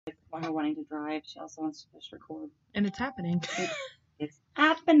Her wanting to drive. She also wants to push record. And it's happening. It's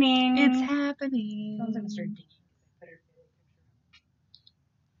happening. It's happening. Someone's gonna start digging.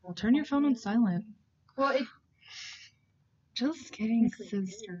 Well, turn your phone on silent. Well, it. Just kidding,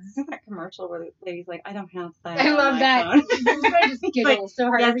 sister. Isn't that commercial where the lady's like, I don't have that. I love that. I just giggle so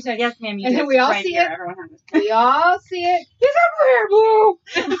hard every time. Yes, ma'am. You And do. then we all Right see here. it. Everyone has it. We all see it. He's everywhere, boo!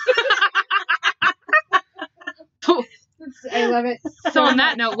 I love it. So on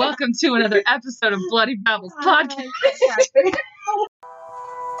that note, welcome to another episode of Bloody Babbles Podcast.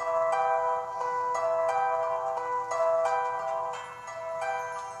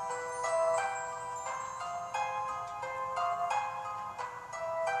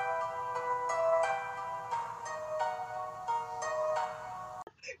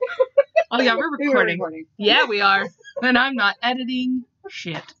 Oh yeah, we're recording. Yeah, we are. And I'm not editing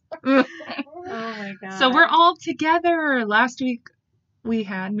shit. Oh my god. So we're all together. Last week we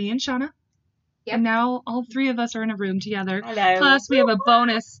had me and Shauna. Yep. And now all three of us are in a room together. Hello. Plus we have a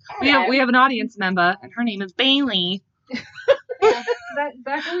bonus. We Hello. have an audience member, and her name is Bailey.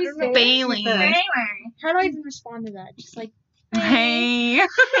 That's how we say it. Bailey. How do I even respond to that? Just like, Hey.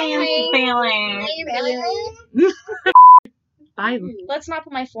 Hey, Bailey. Bye. let's not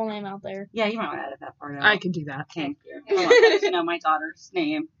put my full name out there. Yeah, you might want to edit that part out. I can do that. Thank you. I want to know my daughter's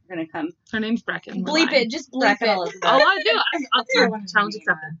name. We're going to come. Her name's Brecken. We're Bleep lying. it. Just bleep Brecken it. Elizabeth. Oh, I do. I'll challenge name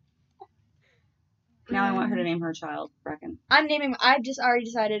accepted. Now I want her to name her child Brecken. I'm naming. I just already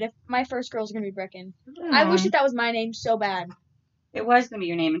decided if my first girl's gonna be Brecken. I wish that was my name so bad. It was going to be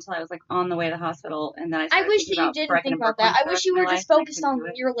your name until I was like on the way to the hospital, and then I I started wish thinking that you about didn't Brecken think and about Brooklyn that. I for the wish rest you of were my just life, and I focused couldn't on do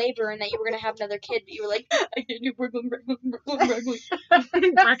it. your labor and that you were gonna have another kid, but you were like, I can do Brooklyn. Brecklin.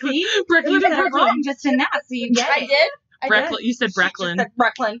 See? Brecklin You and said it Brooklyn. wrong just in that, so you get I it. did. I did. Brecklin. You said She just Brecklin, said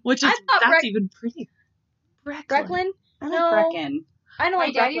Brecklin. which is I thought that's Breck- even pretty. Brecklin. Brecklin. I like No. Brecken. I know My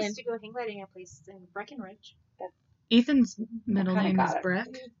like dad Brecklin. used to go hang gliding at a place in Breckenridge. Ethan's middle kinda name got is it. Breck.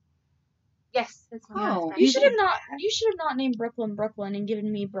 Yes, that's my Oh. dad's You Brecken. should have not. You should have not named Brooklyn Brooklyn and given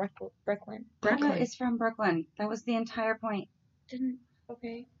me Brecklin. Becca Brecklin. is from Brooklyn. That was the entire point. Didn't.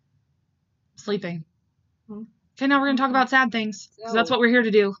 Okay. Sleeping. Hmm. Okay, now we're gonna talk about sad things. 'Cause that's Go. what we're here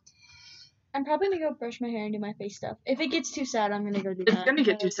to do. I'm probably gonna go brush my hair and do my face stuff. If it gets too sad, I'm gonna go do It's that. gonna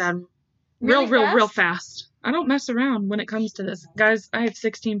get too sad. Really Real fast? fast. I don't mess around when it comes to this. Guys, I have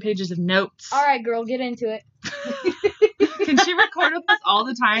 16 pages of notes. All right, girl, get into it. Can she record with us all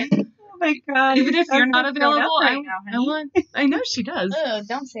the time? Oh my god. Even if you're not available, I know she does. Ugh,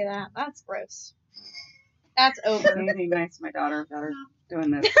 don't say that. That's gross. That's over. Anything nice to my daughter about her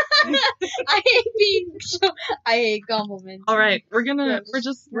doing this. I hate compliments. All right, we're You're going. an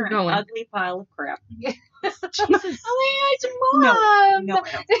going. ugly pile of crap. Jesus. Oh my No, gosh, Mom. no,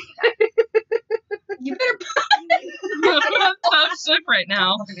 I don't do that. You better. I'm so shook right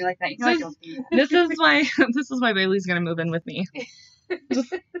now. Don't be like that. You know I don't do that. This is why Bailey's gonna move in with me.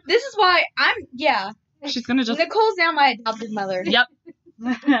 This is why I'm. Yeah. She's gonna just. Nicole's now my adopted mother. Yep.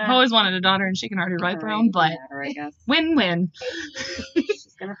 I've always wanted a daughter, and she can already ride her own butt. I guess. Win-win.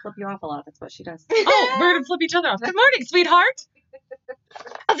 She's gonna flip you off a lot. That's what she does. Oh, we're gonna flip each other off. Good morning, sweetheart.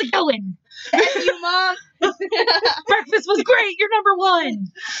 How's it going? Thank you, Mom. Breakfast was great. You're number one.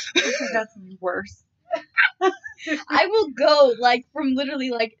 That's worse. I will go from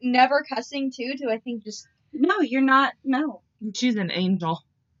literally never cussing to I think just No, you're not. No. She's an angel.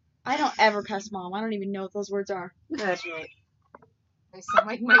 I don't ever cuss, Mom. I don't even know what those words are. That's right. I sound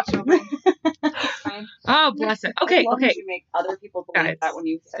like my children. It's fine. Oh, bless it. Okay, As long okay. as you make other people believe Guys, that when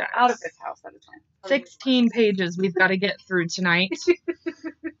you step guys. out of this house, that is fine. 16 pages we've got to get through tonight,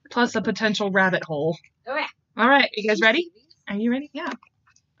 plus a potential rabbit hole. Oh, yeah. All right, you guys ready? Are you ready? Yeah.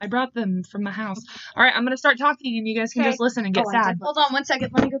 I brought them from the house. All right, I'm going to start talking, and you guys can Okay. just listen and get sad. Hold on 1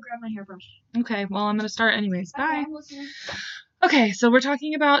 second. Let me go grab my hairbrush. Okay, well, I'm going to start anyways. Okay, Bye. I'm listening. Okay, so we're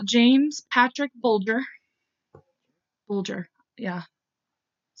talking about James Patrick Bulger. Bulger. Yeah.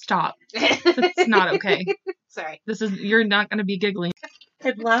 Stop. It's not okay. Sorry. You're not going to be giggling.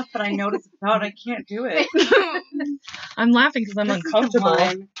 I'd laugh, but I notice about I can't do it. I'm laughing because I'm This is the uncomfortable.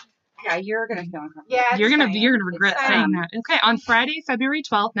 one- Yeah, you're gonna feel uncomfortable. Yeah, You're it's gonna fine. regret It's saying fine. that. Okay, on Friday, February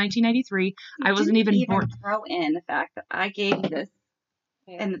 12th, 1993, I wasn't Didn't even born. throw in the fact that I gave you this,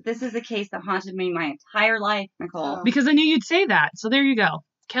 and that this is a case that haunted me my entire life, Nicole. Oh. Because I knew you'd say that. So there you go.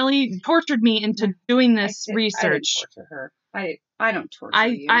 Kelly tortured me into doing this I didn't research. torture her. I don't torture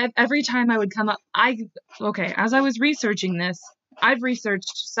you. I every time I would come up, as I was researching this, I've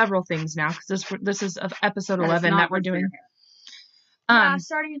researched several things now because this is of episode That is 11 not that we're good for doing. your hair. Yeah,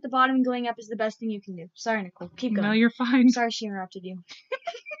 starting at the bottom and going up is the best thing you can do. Sorry, Nicole. Keep going. No, you're fine. Sorry she interrupted you.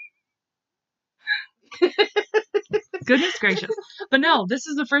 Goodness gracious. But no, this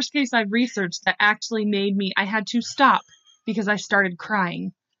is the first case I've researched that actually made me, I had to stop because I started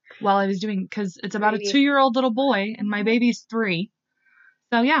crying while I was doing, because it's about a 2-year-old little boy and my baby's 3.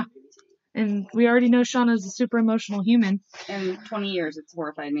 So yeah. And we already know Shauna's a super emotional human. In 20 years, it's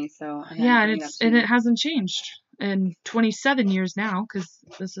horrified me, so I had to Yeah, bring and it up it's to and you. it hasn't changed in 27 years now, because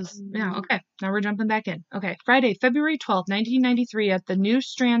this is, yeah, okay. Now we're jumping back in. Okay, Friday, February 12th, 1993, at the New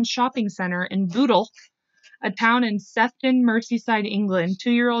Strand Shopping Centre in Bootle, a town in Sefton, Merseyside, England,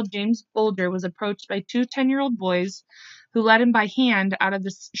 2-year-old James Bulger was approached by 2 10-year-old boys who led him by hand out of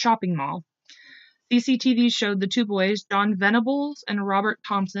the shopping mall. CCTV showed the 2 boys, John Venables and Robert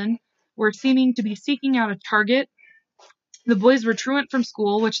Thompson, were seeming to be seeking out a target. The boys were truant from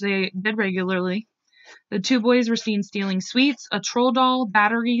school, which they did regularly. The 2 boys were seen stealing sweets, a troll doll,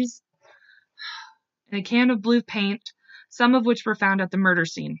 batteries, and a can of blue paint, some of which were found at the murder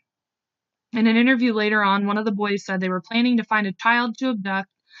scene. In an interview later on, one of the boys said they were planning to find a child to abduct,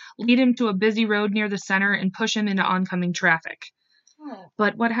 lead him to a busy road near the center, and push him into oncoming traffic.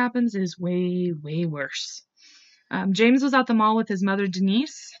 But what happens is way, way worse. James was at the mall with his mother,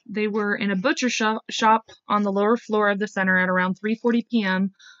 Denise. They were in a butcher shop on the lower floor of the center at around 3:40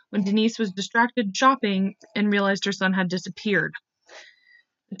 p.m. when Denise was distracted shopping and realized her son had disappeared.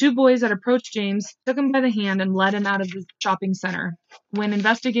 The 2 boys that approached James took him by the hand and led him out of the shopping center. When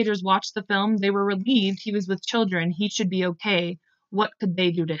investigators watched the film, they were relieved he was with children. He should be okay. What could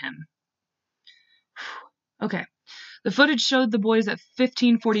they do to him? Okay. The footage showed the boys at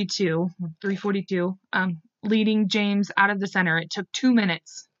 3:42, leading James out of the center. It took 2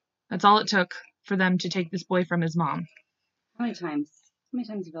 minutes. That's all it took for them to take this boy from his mom. How many times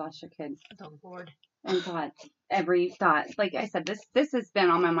have you lost your kids? Oh, Lord. And every thought. Like I said, this has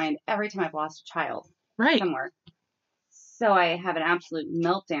been on my mind every time I've lost a child. Right. Somewhere. So I have an absolute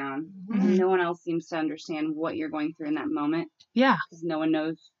meltdown. And no one else seems to understand what you're going through in that moment. Yeah. Because no one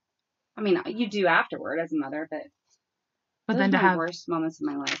knows. I mean, you do afterward as a mother, but those then are to my have worst moments of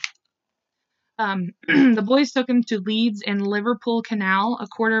my life. The boys took him to Leeds and Liverpool Canal, a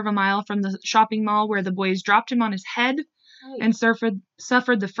quarter of a mile from the shopping mall, where the boys dropped him on his head and suffered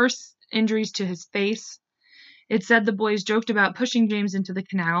the first injuries to his face. It said the boys joked about pushing James into the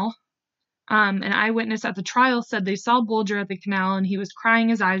canal. An eyewitness at the trial said they saw Bulger at the canal and he was crying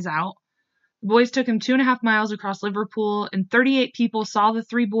his eyes out. The boys took him 2.5 miles across Liverpool, and 38 people saw the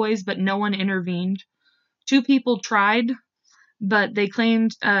 3 boys, but no one intervened. 2 people tried, but they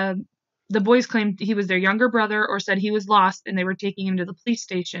claimed, the boys claimed he was their younger brother or said he was lost and they were taking him to the police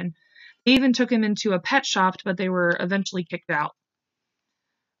station. They even took him into a pet shop, but they were eventually kicked out.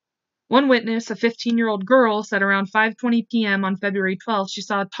 One witness, a 15-year-old girl, said around 5:20 p.m. on February 12th, she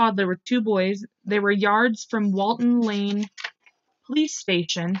saw a toddler with 2 boys. They were yards from Walton Lane police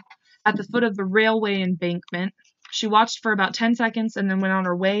station at the foot of the railway embankment. She watched for about 10 seconds and then went on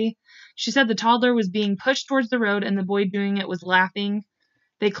her way. She said the toddler was being pushed towards the road and the boy doing it was laughing.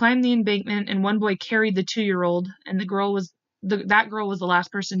 They climbed the embankment and one boy carried the 2-year-old, and that girl was the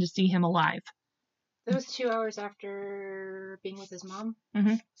last person to see him alive. That was 2 hours after being with his mom?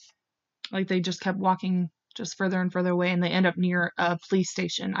 Mm-hmm. Like, they just kept walking just further and further away, and they end up near a police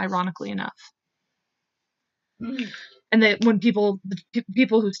station, ironically enough. And when the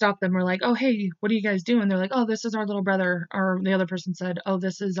people who stopped them were like, oh, hey, what are you guys doing? They're like, oh, this is our little brother. Or the other person said, oh,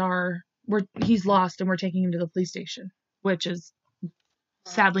 this is he's lost and we're taking him to the police station, which is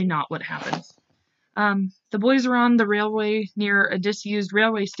sadly not what happens. The boys were on the railway near a disused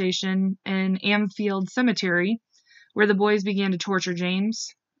railway station in Amfield Cemetery, where the boys began to torture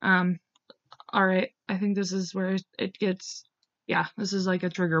James. All right, I think this is where it gets, this is like a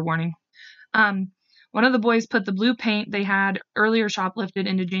trigger warning. One of the boys put the blue paint they had earlier shoplifted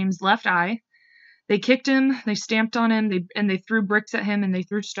into James' left eye. They kicked him, they stamped on him, they threw bricks at him, and they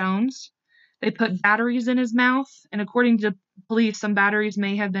threw stones. They put batteries in his mouth, and according to police, some batteries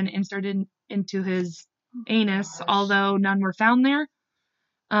may have been inserted into his anus, although none were found there.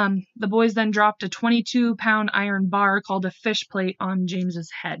 The boys then dropped a 22-pound iron bar called a fish plate on James's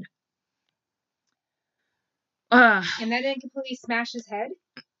head. And that didn't completely smash his head?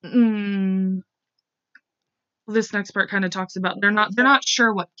 This next part kind of talks about they're not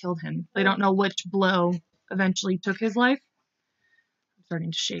sure what killed him. They don't know which blow eventually took his life. I'm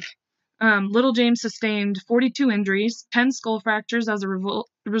starting to shake. Little James sustained 42 injuries, 10 skull fractures as a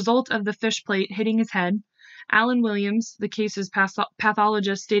result of the fish plate hitting his head. Alan Williams, the case's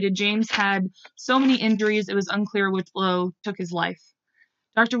pathologist, stated James had so many injuries it was unclear which blow took his life.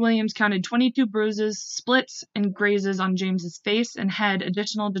 Dr. Williams counted 22 bruises, splits, and grazes on James's face and head,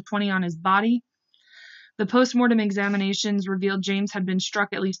 additional to 20 on his body. The post-mortem examinations revealed James had been struck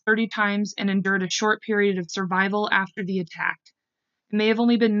at least 30 times and endured a short period of survival after the attack. It may have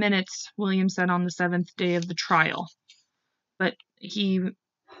only been minutes, Williams said on the 7th day of the trial, but he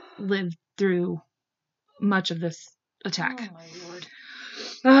lived through much of this attack. Oh, my Lord.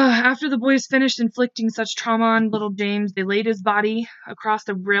 After the boys finished inflicting such trauma on little James, they laid his body across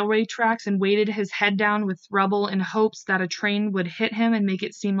the railway tracks and weighted his head down with rubble in hopes that a train would hit him and make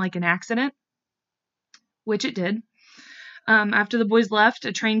it seem like an accident, which it did. After the boys left,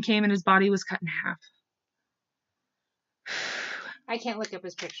 a train came and his body was cut in half. I can't look up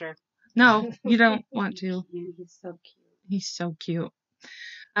his picture. No, you don't want to. Yeah, he's so cute. He's so cute.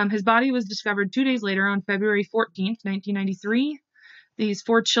 His body was discovered 2 days later on February 14th, 1993. These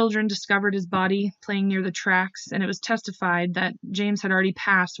 4 children discovered his body playing near the tracks, and it was testified that James had already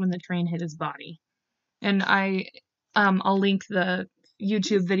passed when the train hit his body. And I'll link the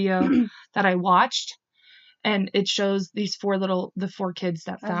YouTube video that I watched, and it shows these the 4 kids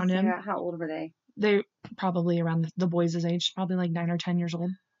that found him. How old were they? They're probably around the boys' age, probably like 9 or 10 years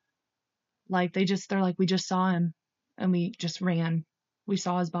old. Like they're like, we just saw him, and we just ran. We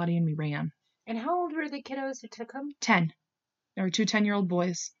saw his body and we ran. And how old were the kiddos who took him? 10. There were 2 10-year-old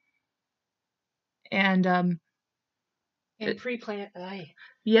boys. And In pre-plant.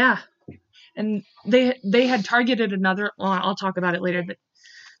 yeah. And they had targeted another. Well, I'll talk about it later. But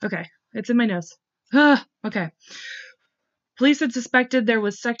okay, it's in my notes. Okay. Police had suspected there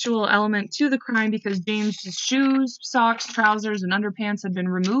was sexual element to the crime because James's shoes, socks, trousers, and underpants had been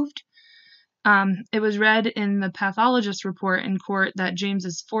removed. It was read in the pathologist's report in court that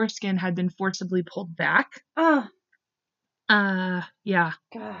James's foreskin had been forcibly pulled back. Oh. Yeah.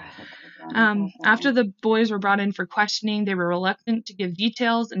 God. After the boys were brought in for questioning, they were reluctant to give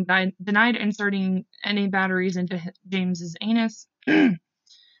details and denied inserting any batteries into James's anus.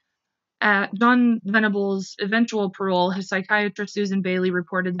 At John Venable's eventual parole, his psychiatrist Susan Bailey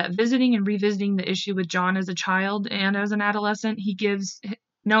reported that visiting and revisiting the issue with John as a child and as an adolescent, he gives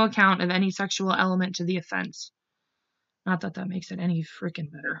no account of any sexual element to the offense. Not that that makes it any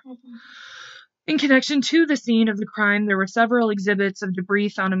freaking better. Mm-hmm. In connection to the scene of the crime, there were several exhibits of debris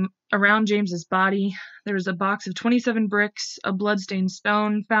found around James's body. There was a box of 27 bricks, a bloodstained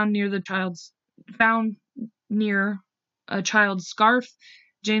stone found near a child's scarf,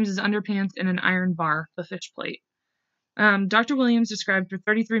 James's underpants, and an iron bar, a fish plate. Dr. Williams described for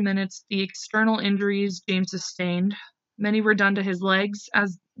 33 minutes the external injuries James sustained. Many were done to his legs,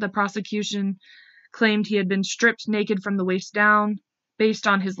 as the prosecution claimed he had been stripped naked from the waist down, based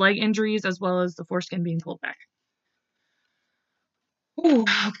on his leg injuries, as well as the foreskin being pulled back. Ooh,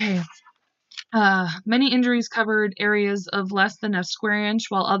 okay. Many injuries covered areas of less than a square inch,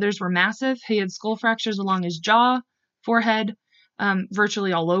 while others were massive. He had skull fractures along his jaw, forehead,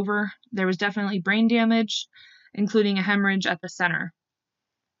 virtually all over. There was definitely brain damage, including a hemorrhage at the center.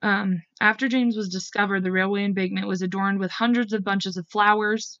 After James was discovered, the railway embankment was adorned with hundreds of bunches of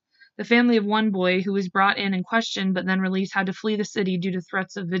flowers. The family of one boy who was brought in and questioned but then released had to flee the city due to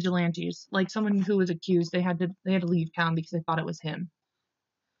threats of vigilantes. Like someone who was accused, they had to leave town because they thought it was him.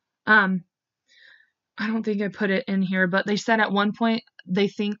 I don't think I put it in here, but they said at one point they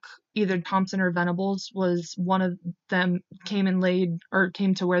think either Thompson or Venables was one of them came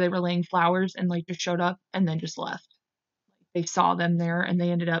to where they were laying flowers and like just showed up and then just left. They saw them there and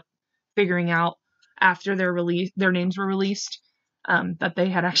they ended up figuring out after their names were released, that they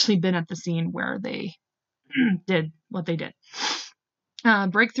had actually been at the scene where they did what they did.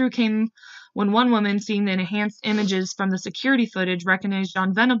 Breakthrough came when one woman, seeing the enhanced images from the security footage, recognized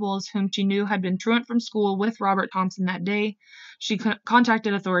John Venables, whom she knew had been truant from school with Robert Thompson that day. She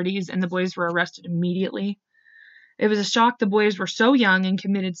contacted authorities, and the boys were arrested immediately. It was a shock the boys were so young and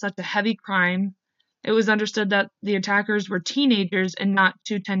committed such a heavy crime. It was understood that the attackers were teenagers and not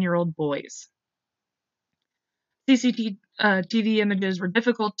 2 10-year-old boys. CCTV images were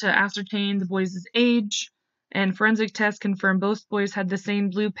difficult to ascertain the boys' age, and forensic tests confirmed both boys had the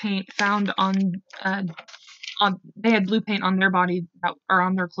same blue paint found they had blue paint on their body, or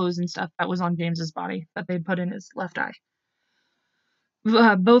on their clothes and stuff, that was on James's body, that they'd put in his left eye.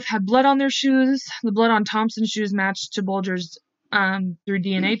 Both had blood on their shoes. The blood on Thompson's shoes matched to Bulger's through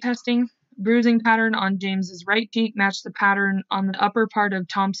DNA testing. Bruising pattern on James's right cheek matched the pattern on the upper part of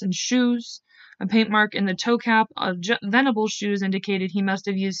Thompson's shoes. A paint mark in the toe cap of Venable's shoes indicated he must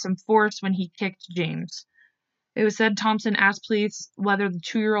have used some force when he kicked James. It was said Thompson asked police whether the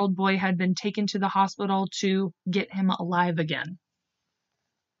 2-year-old boy had been taken to the hospital to get him alive again.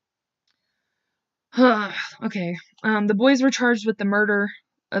 Okay. The boys were charged with the murder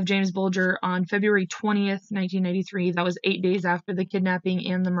of James Bulger on February 20th, 1993. That was 8 days after the kidnapping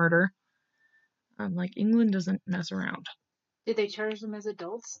and the murder. Like, England doesn't mess around. Did they charge them as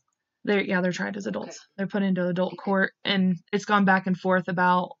adults? They're tried as adults. Okay. They're put into adult court, and it's gone back and forth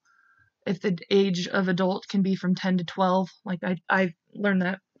about if the age of adult can be from 10 to 12. Like, I learned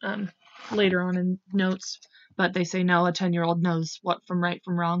that later on in notes, but they say no, a 10-year-old knows what from right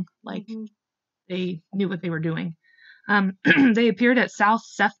from wrong. Like, they knew what they were doing. They appeared at South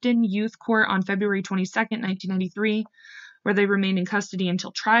Sefton Youth Court on February 22nd, 1993, where they remained in custody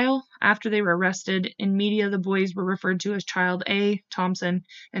until trial. After they were arrested, in media the boys were referred to as Child A, Thompson,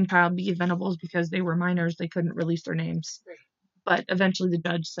 and Child B, Venables, because they were minors. They couldn't release their names. Right. But eventually the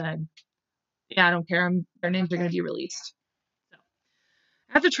judge said, yeah, I don't care, their names are going to be released. So,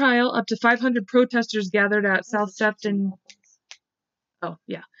 at the trial, up to 500 protesters gathered at South Sefton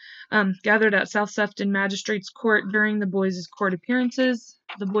Magistrates Court during the boys' court appearances.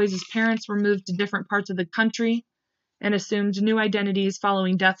 The boys' parents were moved to different parts of the country and assumed new identities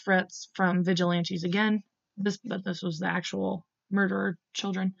following death threats from vigilantes again. This was the actual murderer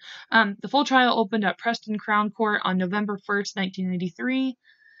children. The full trial opened at Preston Crown Court on November 1st, 1993,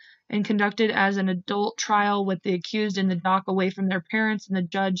 and conducted as an adult trial with the accused in the dock away from their parents and the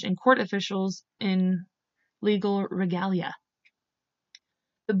judge and court officials in legal regalia.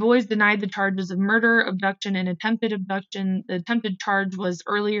 The boys denied the charges of murder, abduction, and attempted abduction. The attempted charge was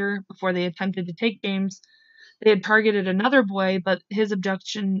earlier, before they attempted to take James. They had targeted another boy, but his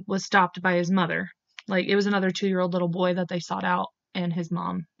abduction was stopped by his mother. Like, it was another 2-year-old little boy that they sought out, and his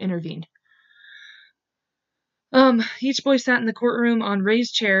mom intervened. Each boy sat in the courtroom on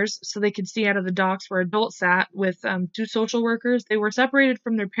raised chairs so they could see out of the docks where adults sat with 2 social workers. They were separated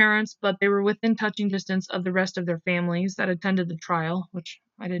from their parents, but they were within touching distance of the rest of their families that attended the trial, which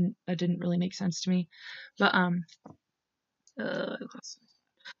that didn't really make sense to me. But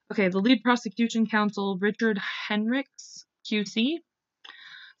okay, the lead prosecution counsel, Richard Henricks, QC,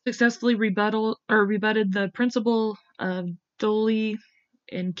 successfully rebutted the principle of Doley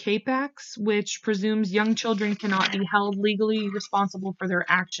and Capax, which presumes young children cannot be held legally responsible for their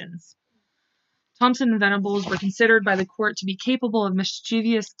actions. Thompson and Venables were considered by the court to be capable of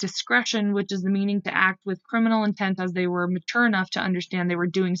mischievous discretion, which is the meaning to act with criminal intent, as they were mature enough to understand they were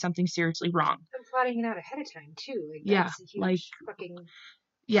doing something seriously wrong. I'm plotting it out ahead of time, too. Like, Yeah, that's a huge like, fucking...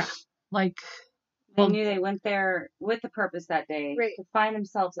 yeah, like... They knew they went there with the purpose that day to find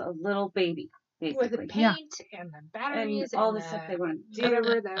themselves a little baby, basically. With the paint and the batteries and all the stuff they wanted to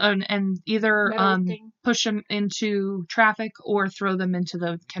do. And either thing. push them into traffic or throw them into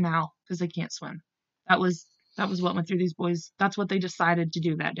the canal because they can't swim. That was what went through these boys. That's what they decided to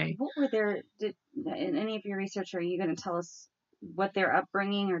do that day. What were in any of your research, are you going to tell us what their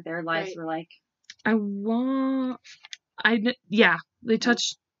upbringing or their lives were like? They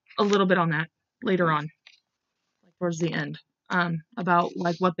touched a little bit on that later on, like towards the end, about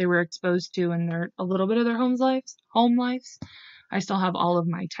like what they were exposed to and a little bit of their home lives. I still have all of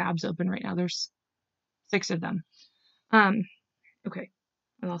my tabs open right now. There's 6 of them. Okay,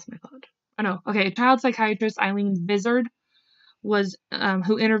 I lost my thought. Okay, child psychiatrist Eileen Vizard was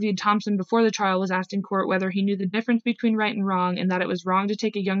who interviewed Thompson before the trial, was asked in court whether he knew the difference between right and wrong, and that it was wrong to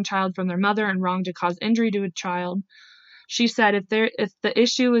take a young child from their mother and wrong to cause injury to a child. She said, if the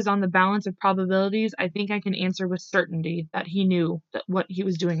issue is on the balance of probabilities, I think I can answer with certainty that he knew that what he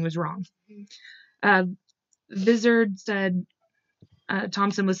was doing was wrong. Vizard said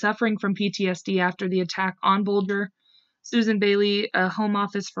Thompson was suffering from PTSD after the attack on Bulger. Susan Bailey, a Home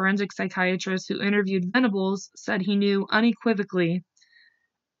Office forensic psychiatrist who interviewed Venables, said he knew unequivocally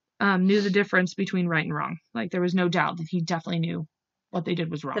the difference between right and wrong. Like, there was no doubt that he definitely knew what they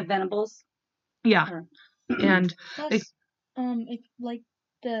did was wrong. The Venables? Yeah. And plus, if like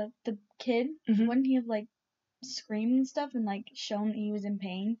the kid, wouldn't he have like screamed and stuff and like shown he was in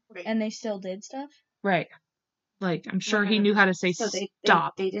pain, and they still did stuff? Right. Like, I'm sure he knew how to say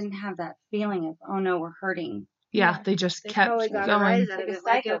stop. They didn't have that feeling of, oh no, we're hurting. Yeah, they just kept going. Like a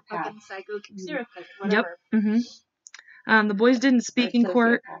psychopath. Whatever. Yep. The boys didn't speak in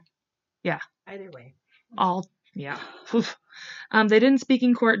court. Yeah. Either way. They didn't speak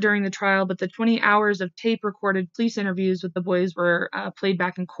in court during the trial, but the 20 hours of tape-recorded police interviews with the boys were played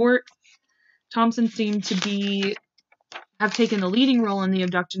back in court. Thompson seemed to have taken the leading role in the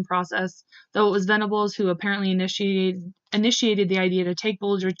abduction process, though it was Venables who apparently initiated the idea to take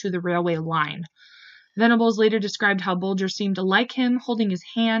Bulger to the railway line. Venables later described how Bulger seemed to like him, holding his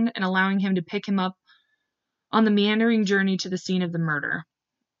hand and allowing him to pick him up on the meandering journey to the scene of the murder.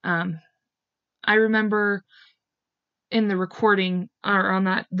 I remember in the recording, or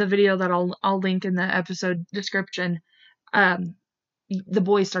on the video that I'll link in the episode description, the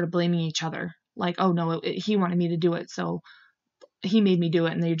boys started blaming each other. Like, oh no, he wanted me to do it, so he made me do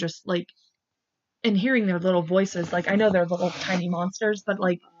it, and they just like and hearing their little voices, like I know they're little tiny monsters, but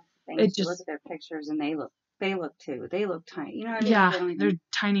like Things you look at their pictures and they look tiny. You know what I mean? Yeah, They don't even... they're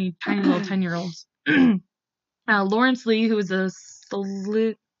tiny little 10-year-olds. Lawrence Lee, who was I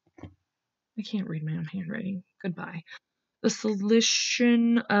can't read my own handwriting. Goodbye. The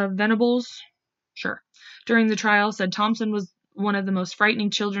Salesian Venables, sure. During the trial, said Thompson was one of the most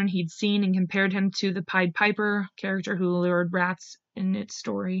frightening children he'd seen and compared him to the Pied Piper character who lured rats in its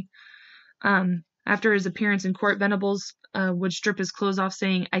story. After his appearance in court, Venables would strip his clothes off,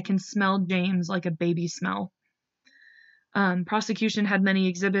 saying, "I can smell James like a baby smell." Prosecution had many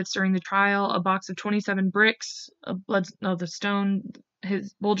exhibits during the trial: a box of 27 bricks, the stone,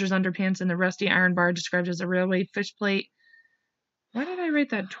 his Bulger's underpants, and the rusty iron bar described as a railway fish plate. Why did I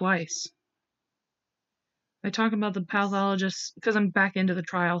write that twice? I talk about the pathologist because I'm back into the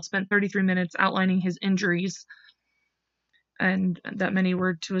trial. Spent 33 minutes outlining his injuries, and that many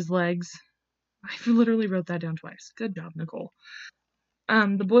were to his legs. I literally wrote that down twice. Good job, Nicole.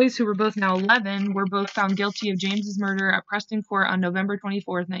 The boys, who were both now 11, were both found guilty of James's murder at Preston Court on November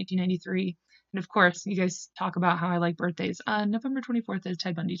 24th, 1993. And of course, you guys talk about how I like birthdays. November 24th is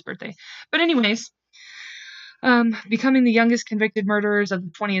Ted Bundy's birthday. But anyways, becoming the youngest convicted murderers of the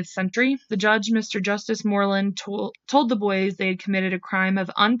 20th century, the judge, Mr. Justice Moreland, told the boys they had committed a crime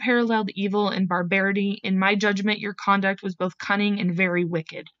of unparalleled evil and barbarity. In my judgment, your conduct was both cunning and very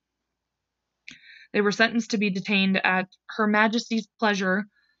wicked. They were sentenced to be detained at Her Majesty's pleasure,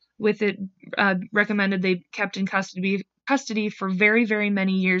 with it recommended they kept in custody for very, very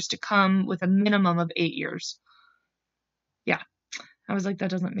many years to come, with a minimum of 8 years. Yeah. I was like, that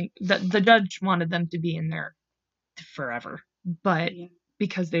doesn't make... The judge wanted them to be in there forever. But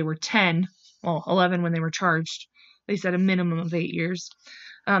because they were 11 when they were charged, they said a minimum of 8 years.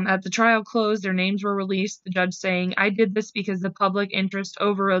 At the trial close, their names were released, the judge saying, "I did this because the public interest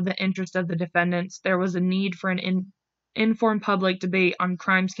overrode the interest of the defendants. There was a need for an informed public debate on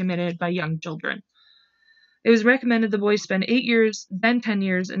crimes committed by young children." It was recommended the boys spend 8 years, then 10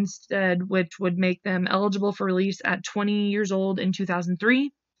 years instead, which would make them eligible for release at 20 years old in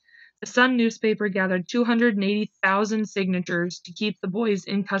 2003. The Sun newspaper gathered 280,000 signatures to keep the boys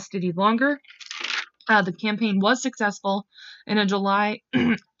in custody longer. The campaign was successful, and in July of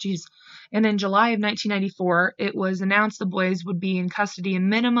 1994, it was announced the boys would be in custody a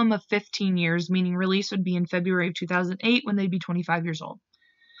minimum of 15 years, meaning release would be in February of 2008 when they'd be 25 years old.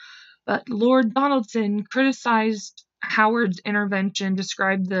 But Lord Donaldson criticized Howard's intervention,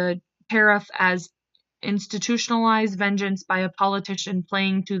 described the tariff as institutionalized vengeance by a politician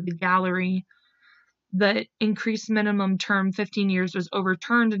playing to the gallery. The increased minimum term, 15 years, was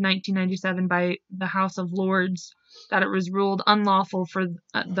overturned in 1997 by the House of Lords, that it was ruled unlawful for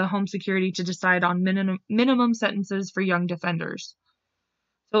the Home Security to decide on minimum sentences for young defenders.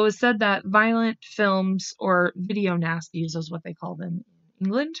 So it was said that violent films, or video nasties is what they call them in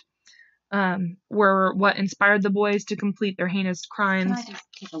England, were what inspired the boys to complete their heinous crimes. Can I just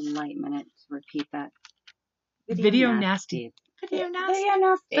take a light minute to repeat that? Video nasty. Video nasty.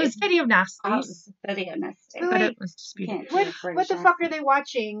 It was video nasty. Video nasty. But it was disputed. What the fuck are they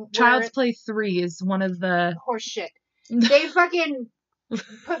watching? Child's Play 3 is one of the... Horse shit. They fucking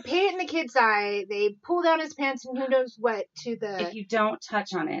put paint in the kid's eye. They pull down his pants and who knows what to the... If you don't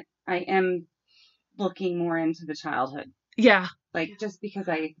touch on it, I am looking more into the childhood. Yeah. Like, just because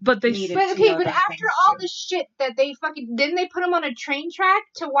I But after all the shit that they fucking... Didn't they put him on a train track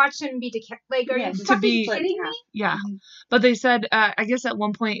to watch him be like, are you fucking kidding me? Yeah. But they said, I guess at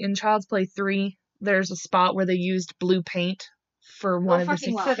one point in Child's Play 3, there's a spot where they used blue paint for one of the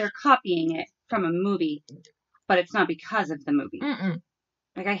scenes. So they're copying it from a movie, but it's not because of the movie. Mm-mm.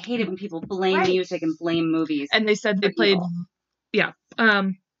 Like, I hate it when people blame music and blame movies. And they said they played... Evil. Yeah.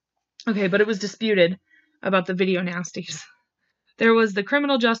 Okay, but it was disputed about the video nasties. There was the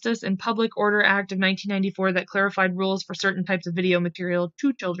Criminal Justice and Public Order Act of 1994 that clarified rules for certain types of video material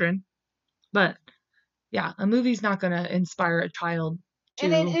to children. But, yeah, a movie's not going to inspire a child to...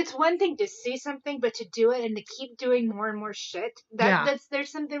 And it's one thing to see something, but to do it and to keep doing more and more shit,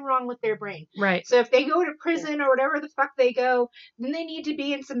 there's something wrong with their brain. Right. So if they go to prison or whatever the fuck they go, then they need to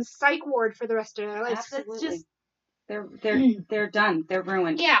be in some psych ward for the rest of their lives. Absolutely. That's just... They're done. They're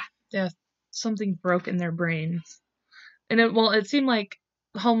ruined. Yeah. Yeah, something broke in their brains. And it seemed like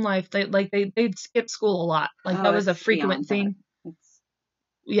home life, they'd skip school a lot. Like, that was a frequent thing.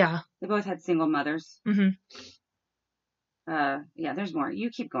 Yeah. They both had single mothers. Mm-hmm. Yeah, there's more. You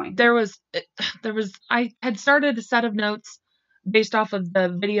keep going. I had started a set of notes based off of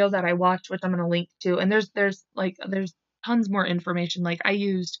the video that I watched, which I'm going to link to. And there's tons more information. Like, I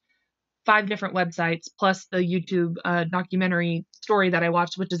used 5 different websites, plus the YouTube documentary story that I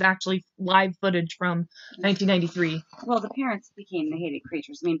watched, which is actually live footage from 1993. Well, the parents became the hated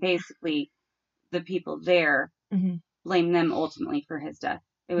creatures. I mean, basically, the people there blame them ultimately for his death.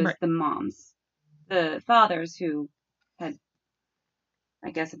 It was the moms. The fathers who had,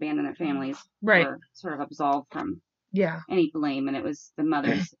 I guess, abandoned their families were sort of absolved from any blame, and it was the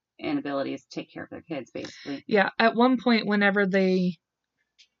mother's inabilities to take care of their kids, basically. Yeah, at one point, whenever they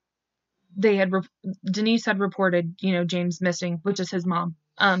had Denise had reported, James missing, which is his mom.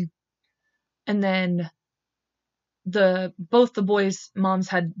 And then both the boys' moms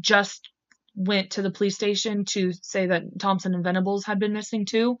had just went to the police station to say that Thompson and Venables had been missing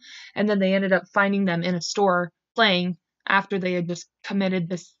too, and then they ended up finding them in a store playing after they had just committed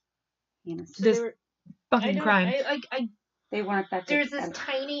this fucking crime. They weren't that. There's this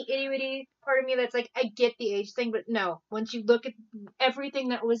tiny itty-bitty part of me that's like, I get the age thing, but no. Once you look at everything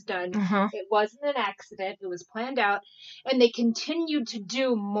that was done, it wasn't an accident. It was planned out, and they continued to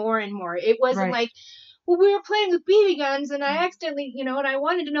do more and more. It wasn't like, well, we were playing with BB guns, and I accidentally, and I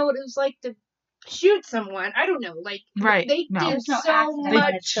wanted to know what it was like to shoot someone. I don't know. Like, they did so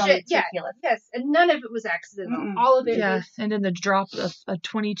much shit. Yeah, yes, and none of it was accidental. All of it was... and then the drop of a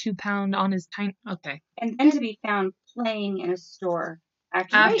 22-pound on his tiny... Okay. And then to be found playing in a store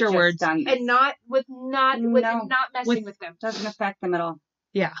afterwards. Done this. And not messing with them. Doesn't affect them at all.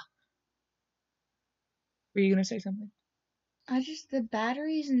 Yeah. Were you going to say something? The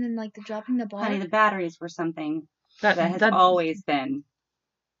batteries and then, like, the dropping the ball. Honey, the batteries were something that has always been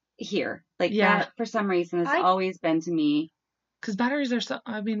here. Like, that, for some reason, has always been to me. Because batteries are so...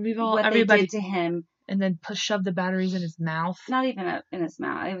 I mean, everybody did to him. And then shove the batteries in his mouth. Not even in his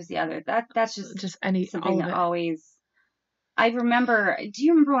mouth. It was the other. That's just something that always... I remember... Do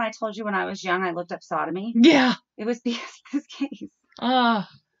you remember when I told you when I was young I looked up sodomy? Yeah. It was because of this case. No.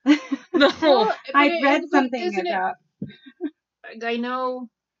 Well, I read something about... I know.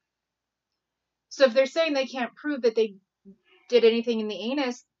 So if they're saying they can't prove that they did anything in the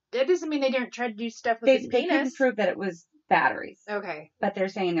anus, that doesn't mean they didn't try to do stuff with his penis. They couldn't prove that it was batteries. Okay. But they're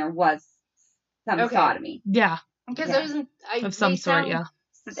saying there was some sodomy. Yeah. Because of some sort, yeah.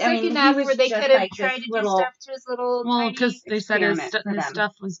 Sick enough where they could have tried to do stuff to his little. Well, because they said his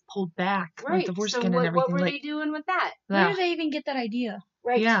stuff was pulled back, right? Like the foreskin and everything. What were they doing with that? Where did they even get that idea?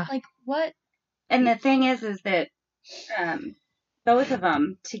 Right. Yeah. Like what? And the thing is that both of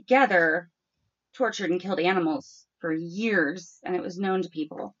them together tortured and killed animals for years, and it was known to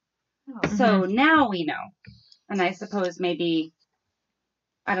people. Oh. So now we know, and I suppose maybe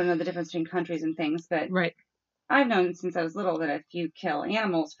I don't know the difference between countries and things, but I've known since I was little that if you kill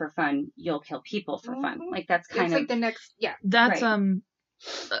animals for fun, you'll kill people for fun. Like that's kind of like the next, That's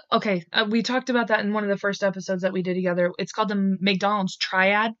okay. We talked about that in one of the first episodes that we did together. It's called the McDonald's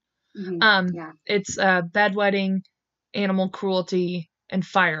Triad. It's bedwetting, animal cruelty, and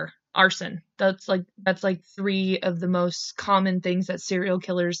arson. That's like 3 of the most common things that serial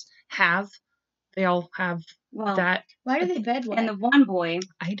killers have. They all have that. Why do they bedwet? And the one boy,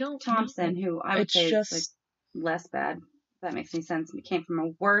 Thompson, who I would say is like less bad. If that makes any sense. He came from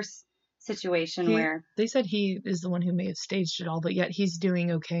a worse situation where they said he is the one who may have staged it all, but yet he's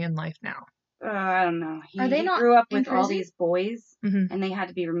doing okay in life now. I don't know. He not grew up with all these boys, and they had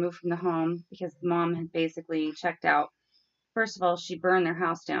to be removed from the home because the mom had basically checked out. First of all, she burned their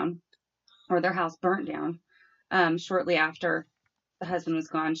house down, or their house burnt down, shortly after the husband was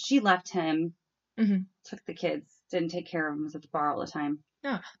gone. She left him, took the kids, didn't take care of them, was at the bar all the time.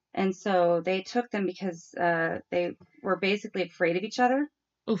 Yeah. And so they took them because they were basically afraid of each other.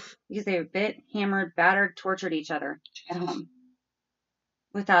 Oof. Because they were bit, hammered, battered, tortured each other at home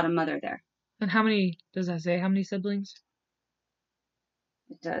without a mother there. And how many, does that say how many siblings?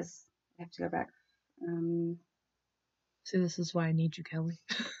 It does. I have to go back. See, this is why I need you, Kelly.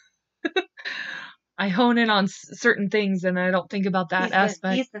 I hone in on certain things and I don't think about that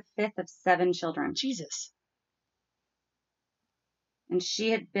aspect. He's the 5th of 7 children. Jesus. And she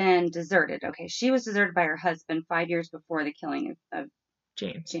had been deserted. Okay, she was deserted by her husband 5 years before the killing of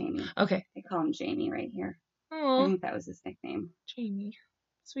Jamie. Okay. They call him Jamie right here. Oh. I think that was his nickname. Jamie.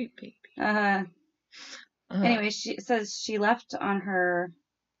 Sweet baby. Anyway, she says she left on her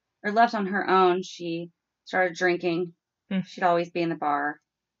own. She started drinking. She'd always be in the bar.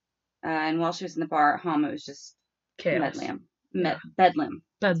 And while she was in the bar at home, it was just chaos. Bedlam.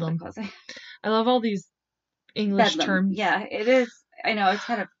 I love all these English terms. Yeah, it is. I know, it's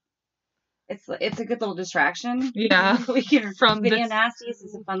kind of, it's a good little distraction. Yeah. From Video Nasties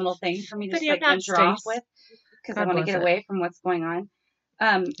is a fun little thing for me to just venture off with. Because I want to get away from what's going on.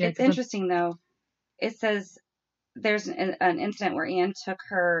 It's interesting, though. It says there's an incident where Anne took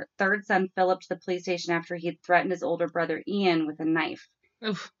her third son, Philip, to the police station after he had threatened his older brother, Ian, with a knife.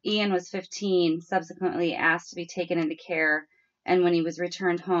 Oof. Ian was 15, subsequently asked to be taken into care, and when he was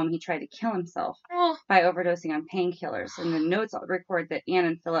returned home, he tried to kill himself by overdosing on painkillers. And the notes record that Anne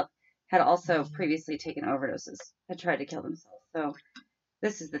and Philip had also previously taken overdoses, had tried to kill themselves. So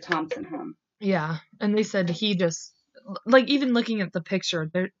this is the Thompson home. Yeah, and they said he just, like, even looking at the picture,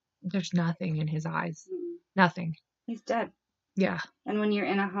 there's nothing in his eyes. Nothing. He's dead. Yeah. And when you're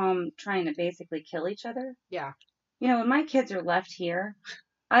in a home trying to basically kill each other. Yeah. You know, when my kids are left here,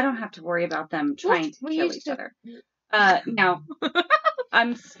 I don't have to worry about them trying to kill each other. Now,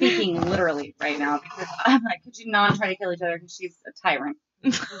 I'm speaking literally right now because I'm like, could you not try to kill each other because she's a tyrant?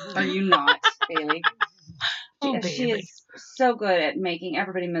 Are you not, Bailey? She is so good at making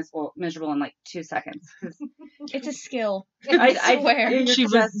everybody miserable in like 2 seconds. It's a skill. I swear.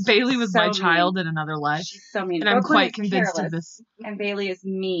 Bailey was my child in another life. She's so mean. And I'm quite convinced of this. And Bailey is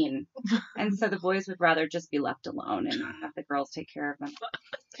mean. And so the boys would rather just be left alone and not have the girls take care of them.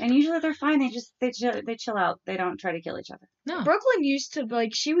 And usually they're fine. They chill out. They don't try to kill each other. No. Brooklyn used to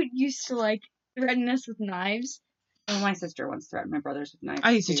threaten us with knives. Well, my sister once threatened my brothers with knives.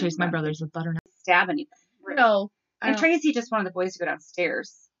 I used to chase my brothers with butter knives. Stab anything. No. And Tracy just wanted the boys to go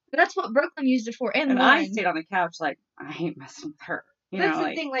downstairs. But that's what Brooklyn used it for. And I stayed on the couch like, I ain't messing with her. That's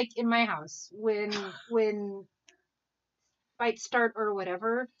the thing, like, in my house, when fights start or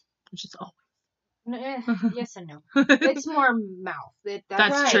whatever. Which is always. Yes and no. It's more mouth.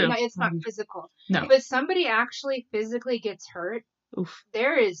 That's true. It's not physical. No. But somebody actually physically gets hurt,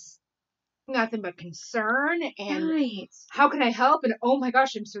 there is nothing but concern and how can I help? And oh my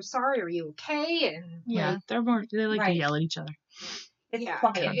gosh, I'm so sorry. Are you okay? And they like to yell at each other. It's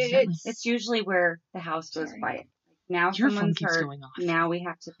quiet. It's usually where the house goes quiet. Now someone's hurt. Now we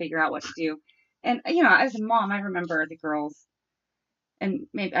have to figure out what to do. And you know, as a mom, I remember the girls, and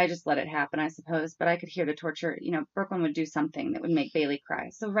maybe I just let it happen, I suppose. But I could hear the torture. You know, Brooklyn would do something that would make Bailey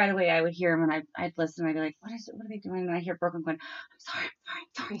cry. So right away, I would hear him, and I'd listen. And I'd be like, "What is it? What are they doing?" And I hear Brooklyn going, "I'm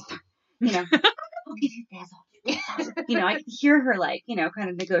sorry." You know, I'll give you this. You know, I could hear her like, you know, kind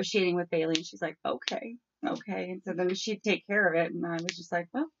of negotiating with Bailey, and she's like, okay. And so then she'd take care of it, and I was just like,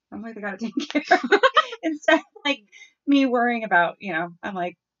 well, I'm like, they gotta take care of it. Instead of like me worrying about, you know, I'm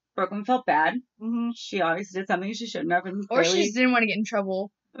like, Brooklyn felt bad. Mm-hmm. She obviously did something she shouldn't have, and or Bailey, she just didn't want to get in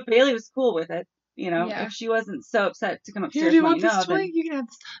trouble. But Bailey was cool with it. You know, if she wasn't so upset to come upstairs, do you want this toy? You can have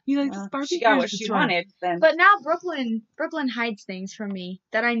this. You like this Barbie? She got what she wanted. Then. But now Brooklyn hides things from me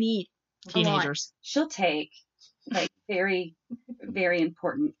that I need. Teenagers. She'll take like very, very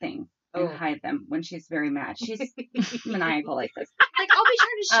important things and hide them when she's very mad. She's maniacal like this. Like I'll be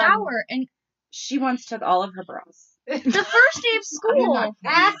trying to shower and she once took all of her bras. The first day of school.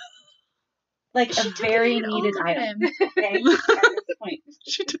 Like a very needed item. Okay? At this point.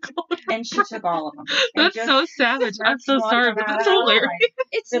 She took all of them. And she took all of them. That's so savage. I'm so sorry, but that's hilarious.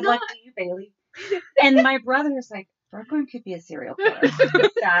 It's good luck to you, Bailey. And my brother's like, Brooklyn could be a serial killer.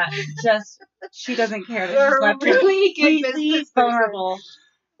 She doesn't care that she's left really completely vulnerable.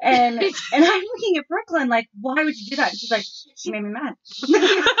 And I'm looking at Brooklyn like, why would you do that? And she's like, she made me mad. You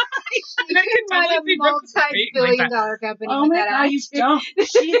can run a multi-billion-dollar company. Oh my God, you don't.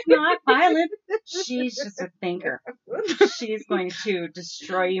 She's not violent. She's just a thinker. She's going to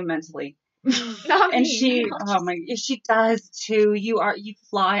destroy you mentally. And she does too. You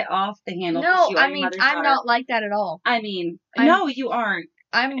fly off the handle. No, I mean I'm not like that at all. I mean, no, you aren't.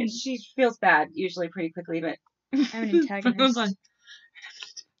 She feels bad usually pretty quickly, but I'm an antagonist.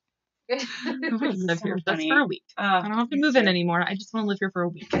 I want to live here. That's for a week. I don't have to move in anymore. I just want to live here for a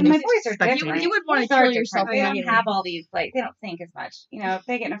week. And my boys are different. You would want to kill yourself. They don't have all these, like, they don't think as much. You know, if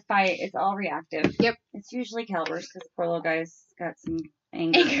they get in a fight, it's all reactive. Yep. It's usually Calver's because poor little guy's got some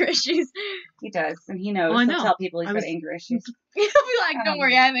anger issues. He does, and he knows. He'll tell people he's got anger issues. He'll be like, "Don't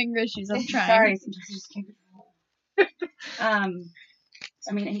worry, I have anger issues. I'm trying." Sorry, sometimes I just can't control.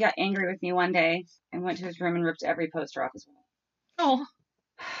 I mean, he got angry with me one day and went to his room and ripped every poster off his wall. Oh.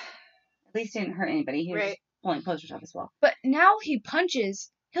 At least he didn't hurt anybody. He was just pulling posters off his wall. But now he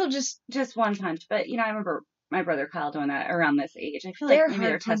punches. He'll just one punch. But you know, I remember my brother Kyle doing that around this age. I feel like maybe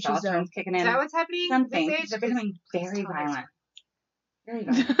their testosterone's kicking in. Is that what's happening? Something. They're becoming very violent. Very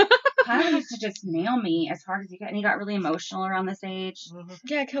violent. Kyle used to just nail me as hard as he could, and he got really emotional around this age. Mm-hmm.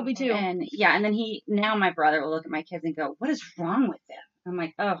 Yeah, Kobe too. And then now my brother will look at my kids and go, "What is wrong with them?" I'm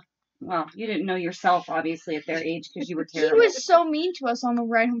like, "Oh, well, you didn't know yourself, obviously, at their age because you were terrible." He was so mean to us on the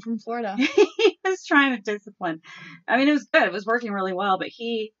ride home from Florida. He was trying to discipline. I mean, it was good. It was working really well, but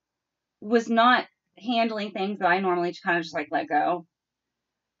he was not handling things that I normally kind of just like let go.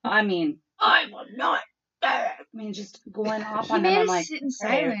 I mean, I will not mean, just going off He on made them. I'm us like, sit in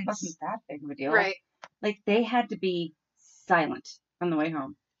okay, it silence. wasn't that big of a deal. Right. Like, they had to be silent on the way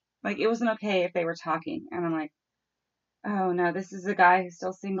home. Like, it wasn't okay if they were talking. And I'm like, oh, no, this is a guy who's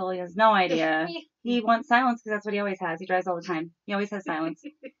still single. He has no idea. He wants silence because that's what he always has. He drives all the time. He always has silence.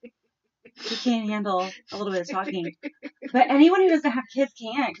 He can't handle a little bit of talking. But anyone who doesn't have kids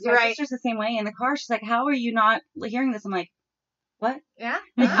can't. Because my sister's the same way. In the car, she's like, how are you not hearing this? I'm like, what? Yeah.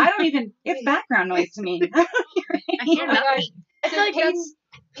 Like, I don't even, it's background noise to me. I hear nothing. I feel like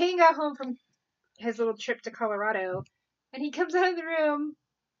Peyton got home from his little trip to Colorado, and he comes out of the room.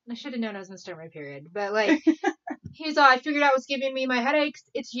 I should have known I was going to start my period, but like, he's all, I figured out what's giving me my headaches.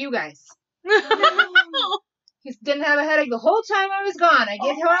 It's you guys. He didn't have a headache the whole time I was gone. I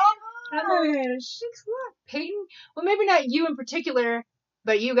get home, and I'm like, thanks a lot, Peyton. Well, maybe not you in particular,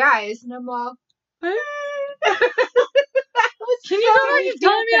 but you guys. And I'm all, Can you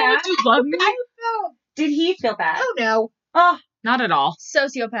tell me how much you love me? Did he feel bad? Oh no. Oh, not at all.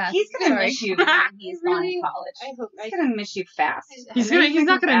 Sociopath. He's gonna miss you when he's gone to college. I hope He's gonna miss you fast. He's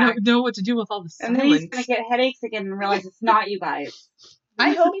not gonna know what to do with all the and silence. then he's gonna get headaches again and realize it's not you guys.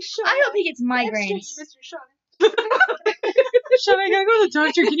 I hope he gets migraines. Sean, I gotta go to the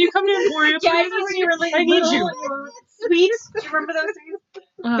doctor. Can you come to Emporia, please? I need you. Sweet. Do you remember those days?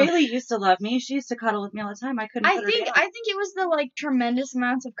 Bailey used to love me. She used to cuddle with me all the time. I couldn't. I think it was the like tremendous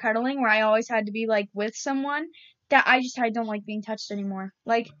amounts of cuddling where I always had to be like with someone that I don't like being touched anymore.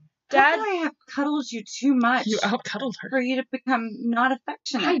 Like Dad, I have cuddled you too much. You out cuddled her for you to become not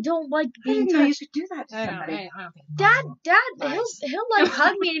affectionate. I don't like I being didn't know you touched. should do that to somebody. Dad, he'll like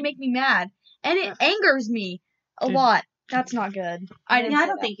hug me and make me mad, and it angers me a lot. That's not good. I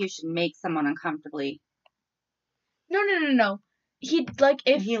don't think you should make someone uncomfortably. No. He like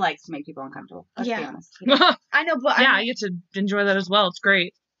if he likes to make people uncomfortable. Let's be honest. I know, but I get to enjoy that as well. It's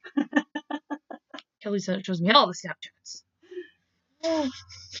great. Kelly shows me all the Snapchats. You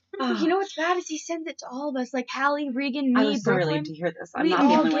know what's bad is he sends it to all of us, like Hallie, Regan, me, I was so Brooklyn. relieved to hear this. I'm We not the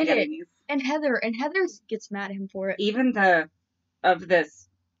all only one get getting it. these. And Heather gets mad at him for it. Even sends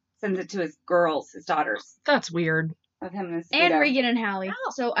it to his girls, his daughters. That's weird. Of him and his and Regan and Hallie.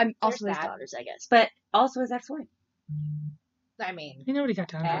 So I'm also his daughters, I guess. But also his ex-wife. I mean, you know what he got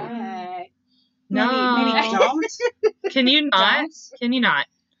down to. No. Maybe don't. Can you not? Can you not?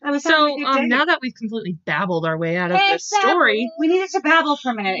 So now that we've completely babbled our way out of this story, we needed to babble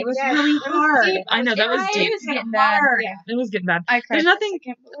for a minute. It was really hard. I know that was deep. It was getting bad. Yeah, it was getting bad. I cried. There's nothing.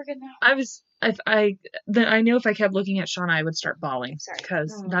 But we're good now. I knew if I kept looking at Shauna, I would start bawling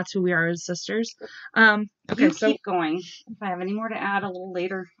because that's who we are as sisters. Okay, so keep going. If I have any more to add a little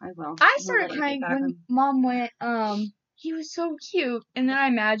later, I will. I started crying when Mom went. He was so cute, and then I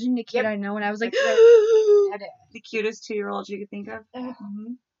imagined a kid I know, and I was like, the cutest 2-year-old you could think of.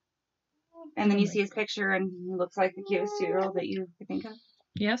 Mm-hmm. And then you see his picture, and he looks like the cutest 2-year-old that you could think of.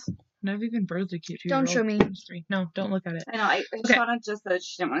 Yes. I've even birthed a cute 2-year-old. Don't show me. No, don't look at it. I know. Shauna just said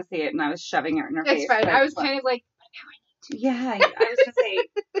she didn't want to see it, and I was shoving it in her face. That's fine. I was kind of like, yeah, I was going to say,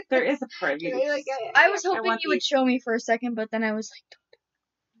 there is a part of you. I was hoping you would show me for a second, but then I was like, don't.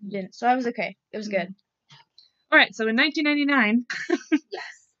 You didn't. So I was okay. It was good. All right, so in 1999,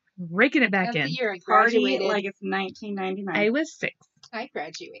 yes, raking it back that's in. the year I graduated. Like it's 1999. I was 6. I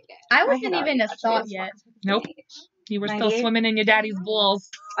graduated. I wasn't even a thought yet. Nope. You were still swimming in your daddy's balls.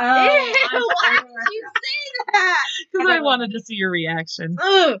 Oh, why did you say that? Because I wanted to see your reaction.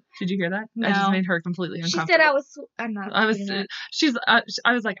 Ugh. Did you hear that? No. I just made her completely uncomfortable. She said I was. I'm not. I was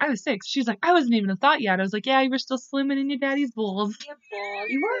like, I was 6. She's like, I wasn't even a thought yet. I was like, yeah, you were still swimming in your daddy's balls.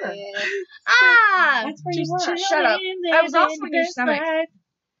 You were. That's where you were. Shut up. I was also in your stomach.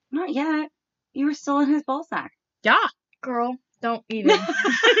 Not yet. You were still in his ball sack. Yeah. Girl, don't even.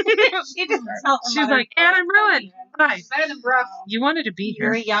 She's like, and I'm ruined. Bye. Better than bro. You wanted to be here.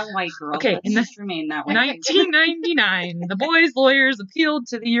 You're a young white girl. Okay, in Let's remain that way. 1999, the boys' lawyers appealed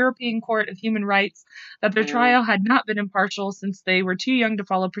to the European Court of Human Rights that their trial had not been impartial since they were too young to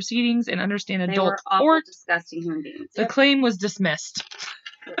follow proceedings and understand adult They were awful, court. disgusting human beings. The claim was dismissed.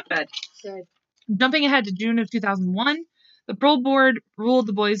 Good. Jumping ahead to June of 2001, the parole board ruled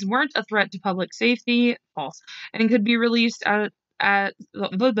the boys weren't a threat to public safety, false, and could be released as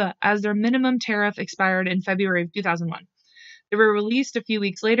their minimum tariff expired in February of 2001. They were released a few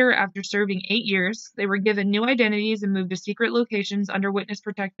weeks later after serving 8 years. They were given new identities and moved to secret locations under witness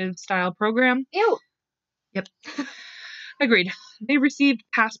protective style program. Ew. Yep. Agreed. They received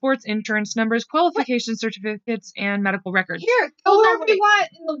passports, insurance numbers, qualification certificates, and medical records. Here, go wherever you want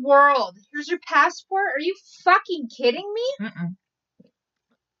in the world. Here's your passport. Are you fucking kidding me?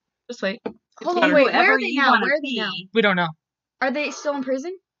 Just wait. Hold on, wait. Where are they now? Where are they now? We don't know. Are they still in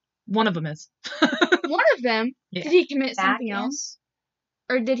prison? One of them is. One of them? Yeah. Did he commit Back something in? else?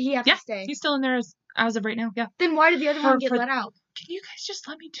 Or did he have to stay? He's still in there as of right now. Yeah. Then why did the other one get let out? Can you guys just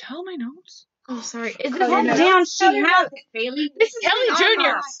let me tell my notes? Oh, sorry. Is it Oh, Calm a down, she has it, Bailey. This is Kelly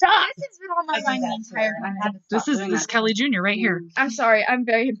Jr., stop! This has been on my mind the entire time. This Kelly Jr. right here. I'm sorry. I'm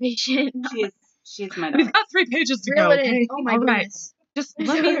very impatient. She's my We've dog. got 3 pages to Reel go. it in. Okay? Oh my All right. goodness. Just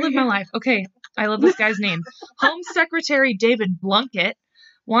let me live my life. Okay. I love this guy's name. Home Secretary David Blunkett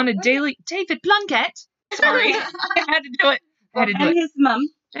wanted David Blunkett. Sorry. I had to do it. And his mom.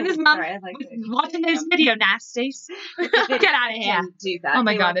 And his mom Sorry, I like was it. watching this video, nasties. Get out of here. Can't do that. Oh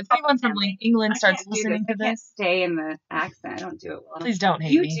my They God. won't If anyone from family. England I starts can't do listening to I can't this, stay in the accent. I don't do it well. please don't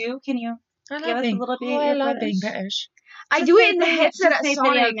hate You me. do? Can you? I Give love us a being, little bit I of love being British. British. I do it in the headset at Just say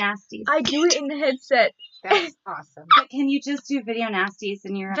Sonic. video nasties. I do it in the headset. That's awesome. But can you just do video nasties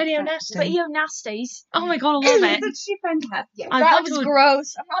in your Video accent? nasty. Video nasties. Oh my God, I love it. Isn't she fantastic? I That love was to-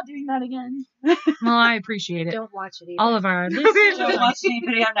 gross. I'm not doing that again. Well, I appreciate it. Don't watch it either. All of our Don't listeners watch any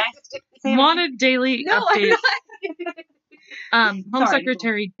video nasties. wanted daily No, I'm updates. Home Sorry.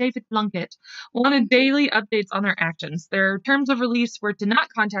 Secretary David Blunkett wanted daily updates on their actions. Their terms of release were to not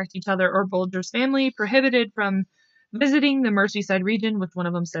contact each other or Bulger's family, prohibited from visiting the Merseyside region, which one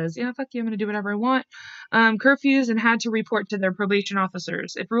of them says, yeah, fuck you, I'm going to do whatever I want. Curfews, and had to report to their probation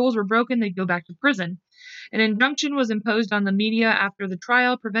officers. If rules were broken, they'd go back to prison. An injunction was imposed on the media after the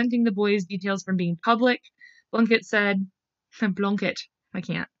trial, preventing the boys' details from being public. Blunkett said, Blunkett, I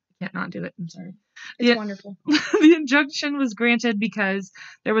can't not do it, I'm sorry. It's wonderful. The injunction was granted because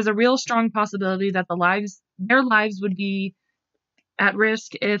there was a real strong possibility that their lives would be at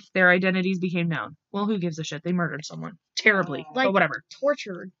risk if their identities became known. Well, who gives a shit? They murdered someone. Terribly. Like- but whatever.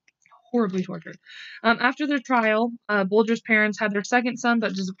 Tortured. Horribly tortured. After their trial, Bulger's parents had their second son,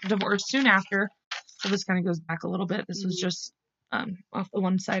 but divorced soon after. So this kind of goes back a little bit. This was just off the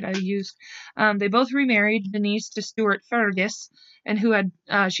one side I used. They both remarried, Denise to Stuart Fergus, and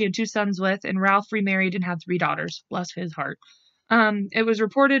she had 2 sons with, and Ralph remarried and had 3 daughters. Bless his heart. It was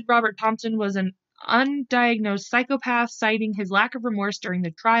reported Robert Thompson was an undiagnosed psychopath, citing his lack of remorse during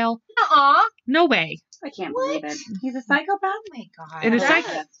the trial. Nuh-uh. No way. I can't believe it. He's a psychopath? Oh my God. In a That's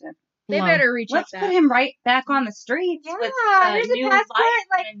psych- it. They Love. better recheck Let's that. put him right back on the streets Yeah, with there's a a new passport, life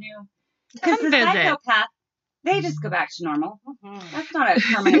like- and a new... Because Come the visit. psychopath, they just go back to normal. Mhm. That's not a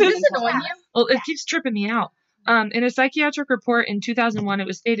permanent Is this mental annoying illness. you? Well, it keeps tripping me out. In a psychiatric report in 2001, it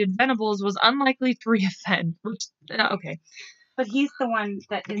was stated Venables was unlikely to reoffend. Which, okay. But he's the one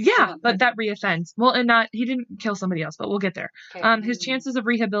that is... Yeah, but that reoffends. Well, and he didn't kill somebody else, but we'll get there. Okay. His chances of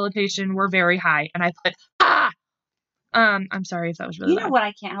rehabilitation were very high, and I put, I'm sorry if that was really You know loud. what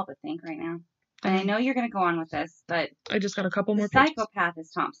I can't help but think right now? And I know you're going to go on with this, but I just got a couple the more pages. psychopath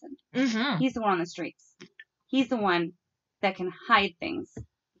is Thompson. Mm-hmm. He's the one on the streets. He's the one that can hide things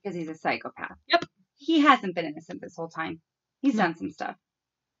because he's a psychopath. Yep. He hasn't been innocent this whole time. He's done some stuff.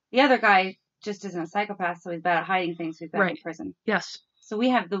 The other guy just isn't a psychopath, so he's bad at hiding things, so he's back in prison. Yes. So we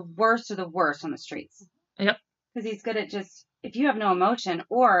have the worst of the worst on the streets. Yep. Because he's good at just, if you have no emotion,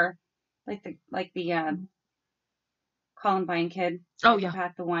 or like the Columbine kid. Oh, yeah.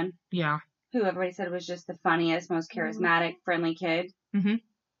 Psychopath, the one Yeah. who everybody said was just the funniest, most charismatic, friendly kid. Mm-hmm.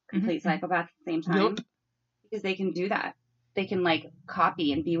 Complete psychopath at the same time. Yep. Because they can do that. They can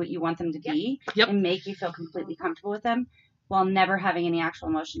copy and be what you want them to be. Yep. And make you feel completely comfortable with them while never having any actual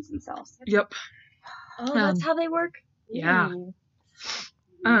emotions themselves. Yep. Oh, that's how they work? Yeah. Ooh.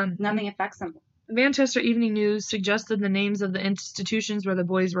 Nothing affects them. Manchester Evening News suggested the names of the institutions where the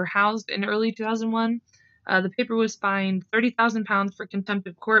boys were housed in early 2001. The paper was fined £30,000 for contempt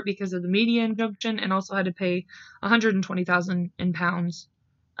of court because of the media injunction, and also had to pay £120,000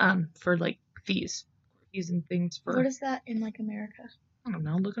 for fees and things for. What is that in America? I don't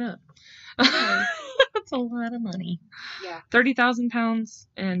know. Look it up. That's a lot of money. Yeah. £30,000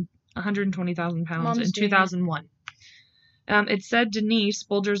 and £120,000 Mom's in doing 2001. It said Denise,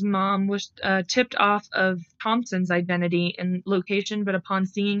 Bulger's mom, was tipped off of Thompson's identity and location, but upon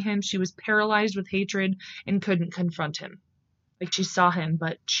seeing him, she was paralyzed with hatred and couldn't confront him. She saw him,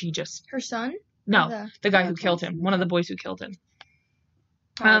 but she just... Her son? No, the guy who Okay. killed him. One of the boys who killed him.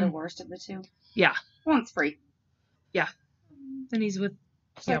 Probably the worst of the two. Yeah. One's free. And he's with...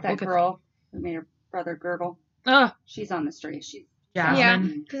 Just like that girl who made her brother gurgle. Ugh. She's on the street. She's Yeah. Yeah,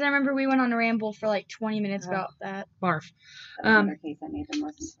 And because I remember we went on a ramble for 20 minutes about that. barf. another case I made them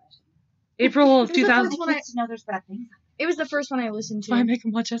listen to. April of It was the 2000... first one I- know there's bad things. It was the first one I listened That's why I to. make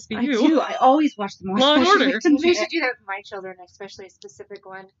him watch SVU. I do. I always watch them. Law and Order. We should do that with my children, especially a specific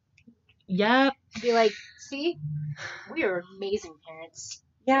one. Yep. Be like, see, we are amazing parents.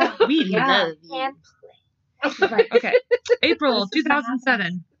 Yeah. We Yeah. love you. And play. Okay. April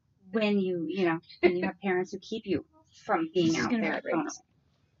 2007. when you have parents who keep you from being out there.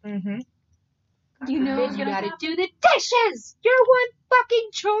 Mm-hmm. You gotta do the dishes. You're one fucking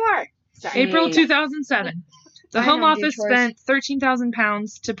chore. Sorry. April 2007. The Home Office spent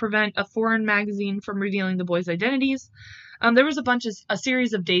 £13,000 to prevent a foreign magazine from revealing the boys' identities. There was a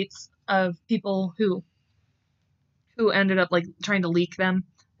series of dates of people who ended up like trying to leak them,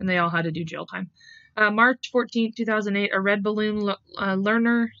 and they all had to do jail time. March 14, 2008, a Red Balloon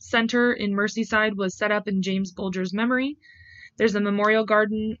Learner Center in Merseyside was set up in James Bulger's memory. There's a memorial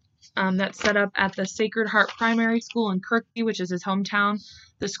garden that's set up at the Sacred Heart Primary School in Kirkby, which is his hometown,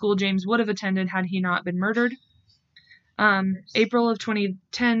 the school James would have attended had he not been murdered. April of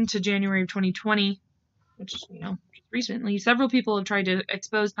 2010 to January of 2020, which, recently, several people have tried to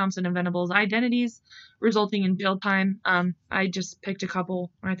expose Thompson and Venable's identities, resulting in jail time. I just picked a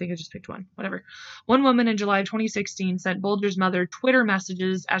couple, or I think I just picked one, whatever. One woman in July 2016 sent Bulger's mother Twitter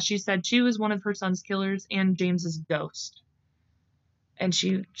messages as she said she was one of her son's killers and James's ghost. And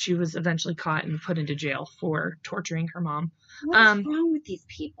she was eventually caught and put into jail for torturing her mom. What's wrong with these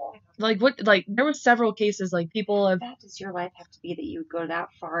people? There were several cases, like, people have... How bad does your life have to be that you would go that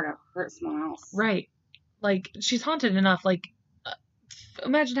far to hurt someone else? Right. Like, she's haunted enough. Like,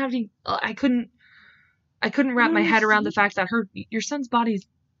 imagine having... I couldn't wrap my head around the fact that your son's body's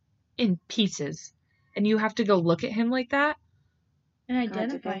in pieces, and you have to go look at him like that? And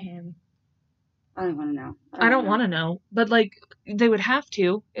identify him. I don't want to know. I don't want to know. But, like, they would have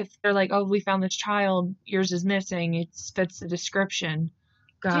to if they're like, oh, we found this child, yours is missing, it fits the description.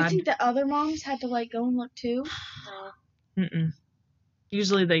 God. Do you think the other moms had to, like, go and look too? No. Mm-mm.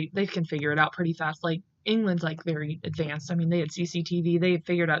 Usually they can figure it out pretty fast. Like, England's, like, very advanced. I mean, they had CCTV. They had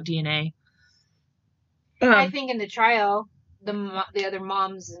figured out DNA. I think in the trial, the other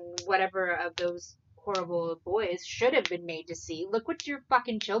moms and whatever of those horrible boys should have been made to see, look what your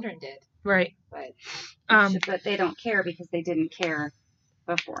fucking children did. Right. But they don't care because they didn't care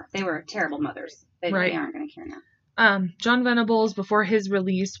before. They were terrible mothers. They aren't going to care now. John Venables, before his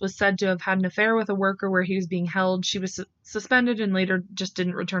release, was said to have had an affair with a worker where he was being held. She was suspended and later just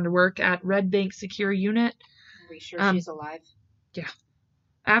didn't return to work at Red Bank Secure Unit. Are we sure she's alive? Yeah.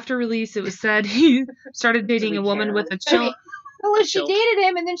 After release, it was said he started dating a woman with a chill. Well, if she dated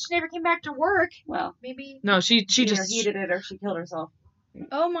him and then she never came back to work, well, maybe. No, she just heated it or she killed herself.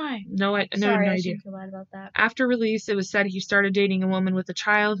 Oh my. No Sorry, idea. I shouldn't feel bad about that. After release, it was said he started dating a woman with a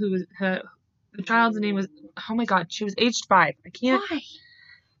child who was the child's name was, oh my God, she was aged 5. I can't. Why?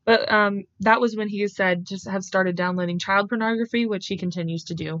 But that was when he is said to have started downloading child pornography, which he continues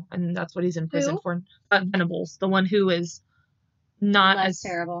to do, and that's what he's in prison for. Venables, the one who is not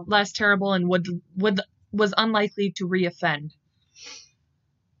less terrible and was unlikely to reoffend.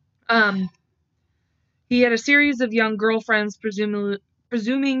 He had a series of young girlfriends,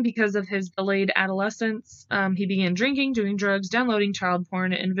 presuming because of his delayed adolescence. He began drinking, doing drugs, downloading child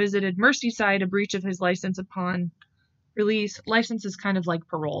porn, and visited Merseyside, a breach of his license upon release. License is kind of like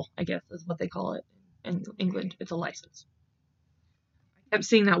parole, I guess, is what they call it in England. It's a license. I kept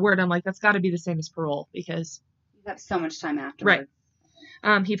seeing that word. I'm like, that's got to be the same as parole because you have so much time afterwards.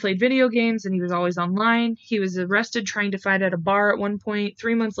 Right. He played video games and he was always online. He was arrested trying to fight at a bar at one point.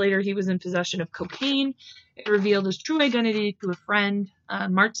 3 months later, he was in possession of cocaine. It revealed his true identity to a friend.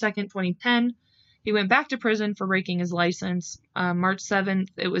 March 2nd, 2010, he went back to prison for breaking his license. March 7th,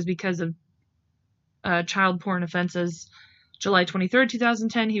 it was because of child porn offenses. July 23rd,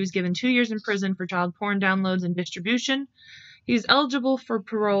 2010, he was given 2 years in prison for child porn downloads and distribution. He was eligible for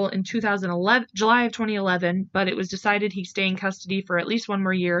parole in July of 2011, but it was decided he'd stay in custody for at least 1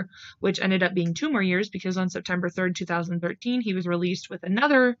 more year, which ended up being 2 more years because on September 3rd, 2013, he was released with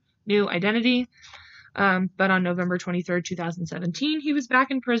another new identity. But on November 23rd, 2017, he was back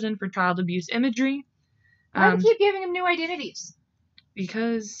in prison for child abuse imagery. Why do you keep giving him new identities?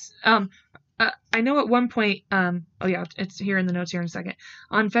 Because I know at one point, it's here in the notes here in a second.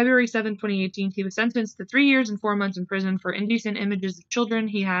 On February 7, 2018, he was sentenced to 3 years and 4 months in prison for indecent images of children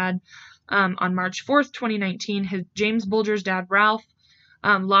he had. On March 4th, 2019, James Bulger's dad, Ralph,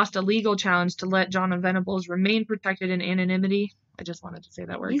 lost a legal challenge to let John Venables remain protected in anonymity. I just wanted to say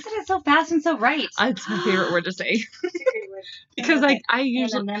that word. You said it so fast and so right. It's my favorite word to say. Because I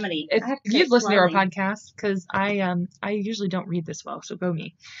usually anonymity. You've listened to our podcast because I usually don't read this well, so go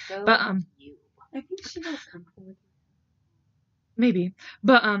me. But I think she was comfortable with you. Maybe,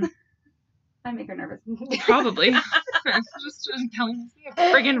 but I make her nervous. Probably. just telling me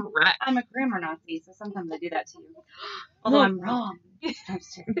a friggin' rat. I'm a grammar Nazi, so sometimes I do that to you. Although I'm wrong. But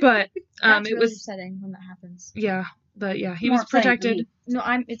That's it really was upsetting when that happens. Yeah. But yeah, he More was protected.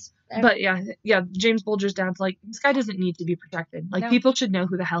 upsetting No, But yeah, James Bulger's dad's like, this guy doesn't need to be protected. Like, people should know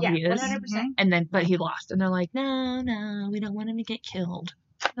who the hell he is. 100%. And then, but he lost. And they're like, no, we don't want him to get killed.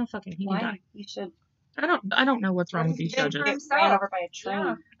 No fucking, he can die. You should. I don't know what's wrong with these judges. Ran over by a train.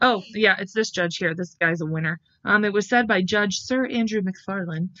 Yeah. Oh, yeah, it's this judge here. This guy's a winner. It was said by Judge Sir Andrew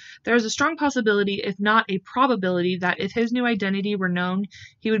McFarlane, there is a strong possibility, if not a probability, that if his new identity were known,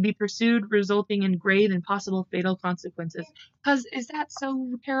 he would be pursued, resulting in grave and possible fatal consequences. Because is that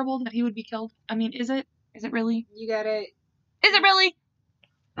so terrible that he would be killed? I mean, is it? Is it really? You gotta. Is it really?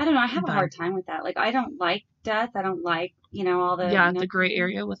 I don't know. I have a Fine. hard time with that. Like, I don't like death. I don't like, all the... the gray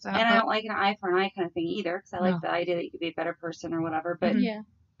area with that. And I don't like an eye for an eye kind of thing either, because I like the idea that you could be a better person or whatever. But Yeah.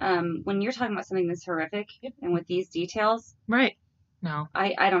 when you're talking about something this horrific and with these details... Right. No.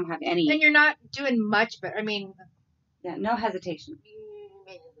 I don't have any... Then you're not doing much better. I mean... Yeah, no hesitation.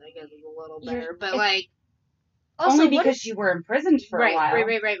 I guess it's a little better, but like... Also, only because you were imprisoned for a while.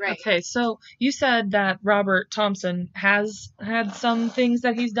 Right. Okay, so you said that Robert Thompson has had some things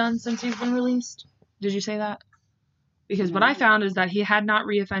that he's done since he's been released. Did you say that? Because what I found is that he had not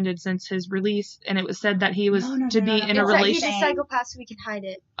reoffended since his release, and it was said that he was to be in a relationship. He's a psychopath, so we can hide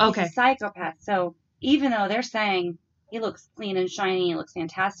it. Okay. He's a psychopath. So even though they're saying he looks clean and shiny, he looks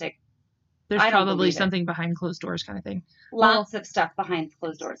fantastic, there's probably something behind closed doors kind of thing. Lots of stuff behind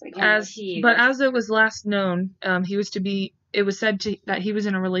closed doors. Like as it was last known, it was said that he was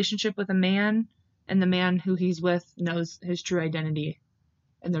in a relationship with a man, and the man who he's with knows his true identity,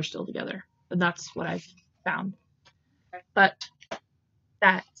 and they're still together. And that's what I've found. But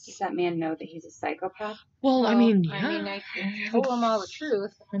does that man know that he's a psychopath? Well, I mean, yeah. I mean, I told him all the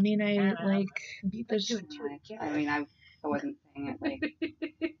truth. I mean, I beat the shit. I mean, I wasn't saying it like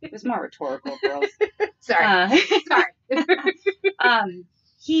it was more rhetorical, girls. Sorry.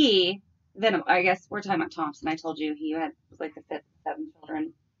 Then I guess we're talking about Thompson. I told you he was like the fifth of 7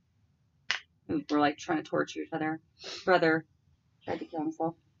 children who were like trying to torture each other. Brother tried to kill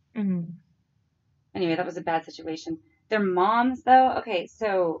himself. Mm-hmm. Anyway, that was a bad situation. Their moms, though, okay,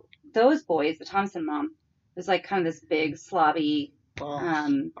 so those boys, the Thompson mom, was like kind of this big, slobby,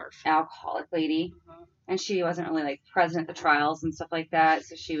 alcoholic lady. Mm-hmm. And she wasn't really like present at the trials and stuff like that,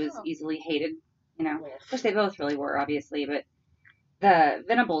 so she was easily hated, Of course, they both really were, obviously, but the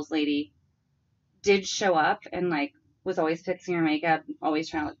Venables lady did show up and like was always fixing her makeup, always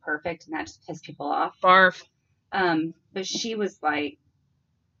trying to look perfect, and that just pissed people off. Barf. But she was like,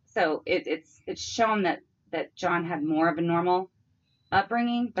 so it's shown that John had more of a normal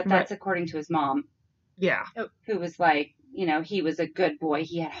upbringing, but that's according to his mom. Yeah. Who was like, he was a good boy.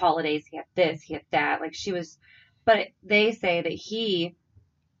 He had holidays. He had this. He had that. Like she was, but they say that he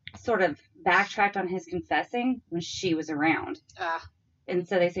sort of backtracked on his confessing when she was around. And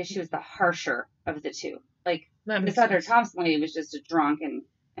so they say she was the harsher of the two. Like this other Thompson lady was just a drunk and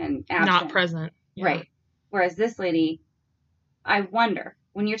absent. Not present. Yeah. Right. Whereas this lady, I wonder,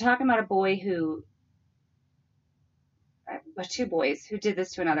 when you're talking about a boy who, two boys who did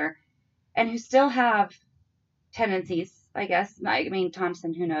this to another and who still have tendencies, I guess. I mean,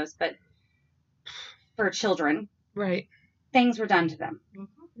 Thompson, who knows, but for children, right? Things were done to them.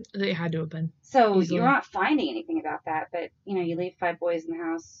 They had to have been. So you're not finding anything about that, but you leave 5 boys in the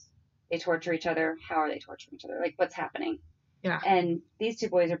house, they torture each other. How are they torturing each other? Like, what's happening? Yeah. And these 2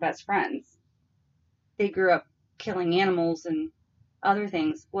 boys are best friends. They grew up killing animals and other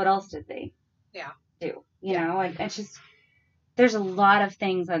things. What else did they do? You know, and it's just, there's a lot of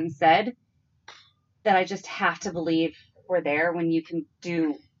things unsaid that I just have to believe were there when you can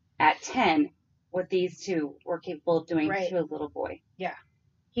do at 10 what these 2 were capable of doing to a little boy. Yeah.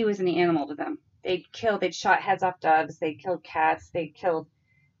 He was an animal to them. They'd shot heads off doves, they killed cats, they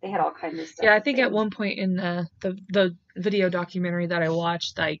had all kinds of stuff. Yeah, I think at one point in the video documentary that I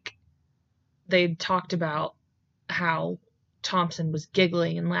watched, like, they talked about how Thompson was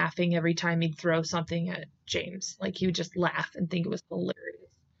giggling and laughing every time he'd throw something at James. Like, he would just laugh and think it was hilarious.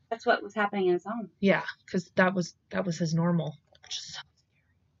 That's what was happening in his home. Yeah, because that was his normal, which is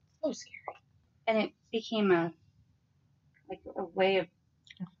so scary. And it became a way of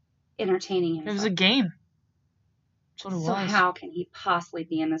entertaining himself. It was a game. That's what it was. So how can he possibly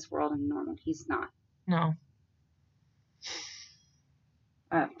be in this world and normal? He's not. No.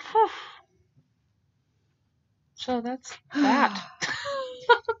 So that's that.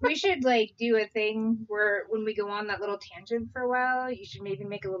 We should do a thing where when we go on that little tangent for a while, you should maybe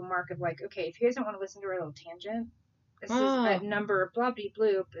make a little mark of okay, if you guys don't want to listen to our little tangent, this is that number bloopy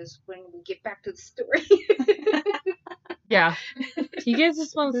bloop is when we get back to the story. Yeah. You guys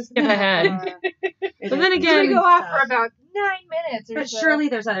just want to skip ahead. But then again, we go off for about 9 minutes or but so. Surely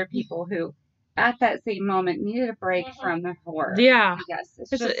there's other people who at that same moment needed a break from the horror. Yeah. I guess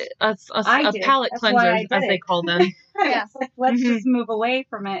it's It's just a palate cleanser, as they call them. Yeah. It's like, let's just move away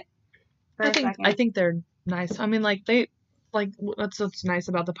from it for a second. I think they're nice. I mean, like, what's nice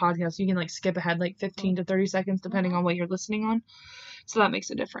about the podcast, you can, like, skip ahead, like, 15 to 30 seconds, depending on what you're listening on. So that makes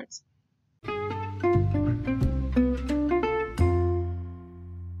a difference.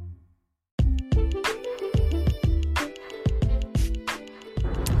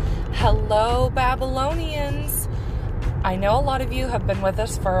 Hello, Babylonians! I know a lot of you have been with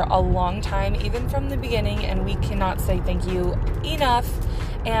us for a long time, even from the beginning, and we cannot say thank you enough.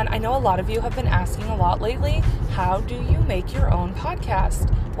 And I know a lot of you have been asking a lot lately, how do you make your own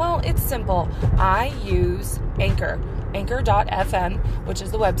podcast? Well, it's simple. I use Anchor.fm, which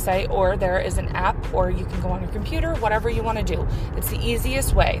is the website, or there is an app, or you can go on your computer, whatever you want to do. It's the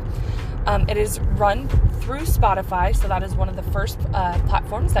easiest way. It is run through Spotify, so that is one of the first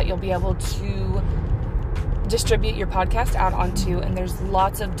platforms that you'll be able to distribute your podcast out onto, and there's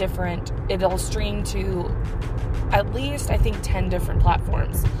lots of different, it'll stream to at least, I think, 10 different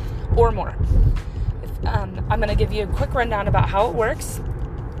platforms or more. I'm going to give you a quick rundown about how it works.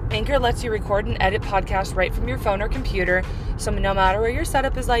 Anchor lets you record and edit podcasts right from your phone or computer, so no matter where your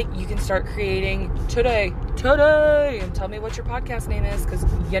setup is like, you can start creating today, and tell me what your podcast name is, because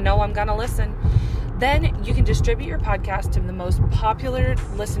you know I'm going to listen. Then you can distribute your podcast to the most popular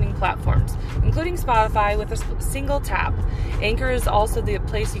listening platforms, including Spotify, with a single tap. Anchor is also the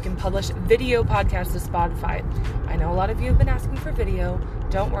place you can publish video podcasts to Spotify. I know a lot of you have been asking for video.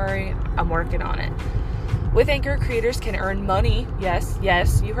 Don't worry, I'm working on it. With Anchor, creators can earn money, yes,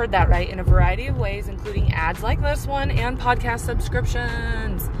 you heard that right, in a variety of ways, including ads like this one and podcast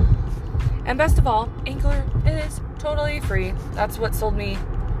subscriptions. And best of all, Anchor is totally free. That's what sold me,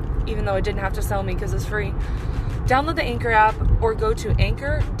 even though it didn't have to sell me because it's free. Download the Anchor app or go to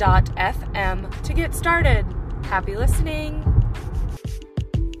anchor.fm to get started. Happy listening.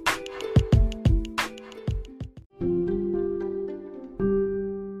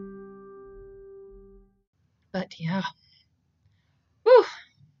 But yeah. Whew.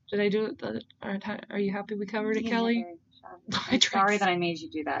 Did I do it? Are you happy we covered it, Kelly? I'm sorry that I made you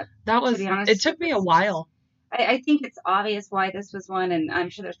do that. That was, it took me a while. I think it's obvious why this was one, and I'm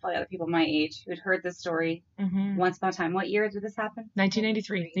sure there's probably other people my age who'd heard this story once upon a time. What year did this happen?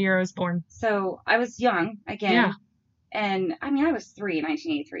 1983, the year I was born. So I was young again. Yeah. And I mean, I was 3 in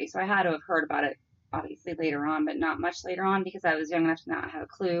 1983, so I had to have heard about it obviously later on, but not much later on because I was young enough to not have a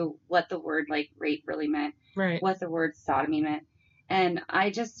clue what the word like rape really meant, right? What the word sodomy meant. And I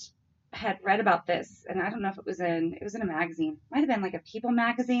just had read about this, and I don't know if it was in a magazine. Might have been like a People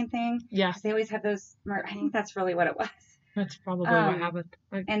magazine thing. Yeah. They always have those. I think that's really what it was. That's probably what happened.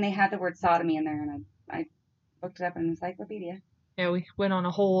 And they had the word sodomy in there, and I looked it up in encyclopedia. Yeah, we went on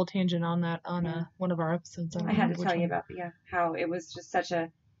a whole tangent on that on one of our episodes. I had to tell you about how it was just such a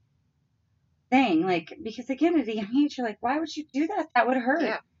thing, like, because again, at a young age, you're like, why would you do that? That would hurt.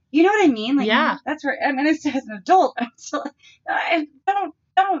 Yeah. You know what I mean? Like, yeah. That's where, I mean, as an adult, I'm still,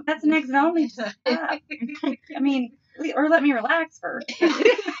 don't, that's an exit only. Stop. I mean, or let me relax first.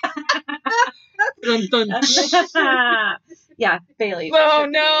 Dun, dun. Yeah, Bailey. Oh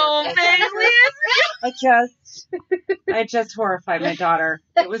no, Bailey! I just horrified my daughter.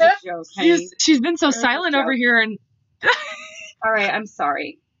 It was a joke. She's been so silent over here, and all right, I'm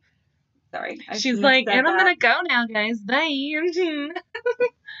sorry. She's like, and I'm gonna go now, guys. Bye.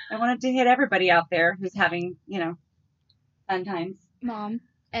 I wanted to hit everybody out there who's having, fun times. Mom,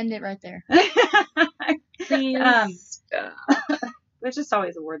 end it right there. Please. It's just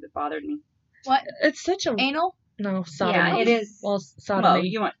always a word that bothered me. What? It's such a anal? No, sodomy. Yeah, it is. Well,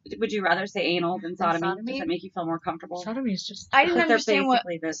 sodomy. Well, would you rather say anal than sodomy? Does that make you feel more comfortable? Sodomy is just. I didn't understand what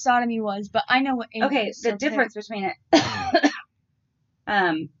sodomy was, but I know what anal is. Okay, the difference between it.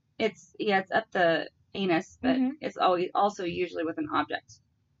 It's up the anus, but it's always also usually with an object.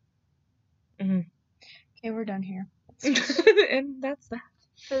 Okay, we're done here. And that's that.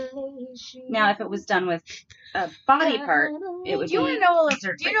 Now, if it was done with a body part, it would be. Do you know what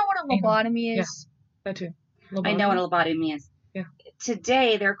a lobotomy is? Yeah, that too. Lobotomy? I know what a lobotomy is. Yeah.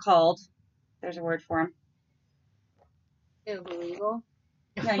 Today they're called. There's a word for them. Illegal.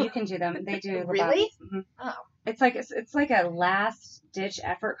 No, you can do them. They do lobotomies. Really? Mm-hmm. Oh. It's like a last ditch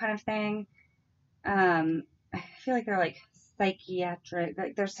effort kind of thing. I feel like they're like psychiatric.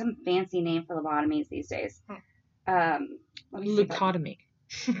 Like there's some fancy name for lobotomies these days. Leucotomy.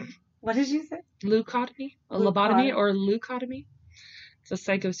 What did you say? Leucotomy? A lobotomy or leucotomy? It's a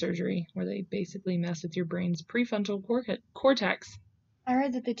psychosurgery where they basically mess with your brain's prefrontal cortex. I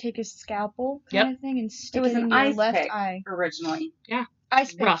heard that they take a scalpel kind of thing and stick it in an your ice left pick eye. Originally. Yeah.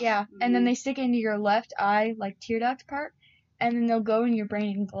 Ice pick, rough. yeah. And then they stick it into your left eye, like tear duct part, and then they'll go in your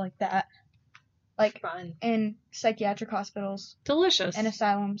brain and go like that. Like Fun. in psychiatric hospitals Delicious. and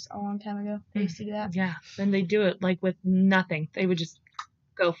asylums a long time ago. They used to do that. Yeah. And they do it like with nothing. They would just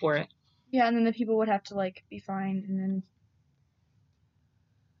go for it. Yeah, and then the people would have to like be fined, and then.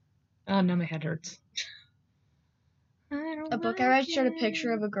 Oh, now my head hurts. A book I read showed a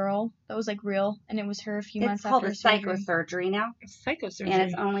picture of a girl that was like real, and it was her a few months It's called after a surgery. psychosurgery now. Psychosurgery. And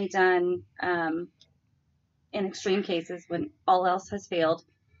it's only done in extreme cases when all else has failed.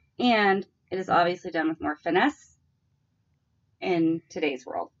 And it is obviously done with more finesse in today's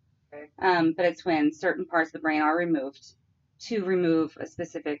world. But it's when certain parts of the brain are removed to remove a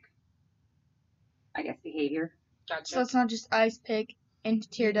specific, I guess, behavior. Gotcha. So it's not just ice pick into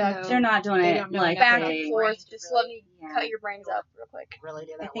tear duct. No. They're not doing They it don't know like Back they, and forth. Just let me Yeah. cut your brains up real quick. Really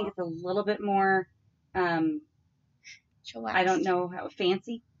do I that think well. it's a little bit more, Chillax. I don't know how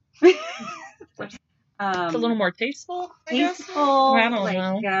fancy. It's a little more tasteful, I guess. tasteful. I don't like,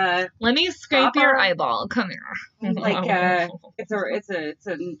 know. Let me scrape your proper- eyeball. Come here. Like, it's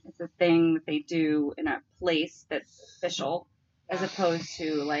a thing that they do in a place that's official, as opposed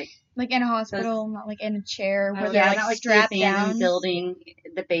to like Like in a hospital, not like in a chair where they're yeah, like not like strapped the abandoned down. building,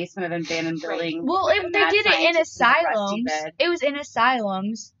 the basement of an abandoned building. Well, like if a they mad did it in scientist in a rusty asylums, bed. it was in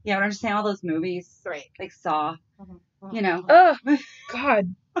asylums. Yeah, but I'm just saying all those movies, Right. like Saw, you know. Oh,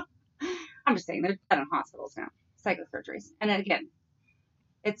 God. I'm just saying they're done in hospitals now, psychosurgeries, and then again,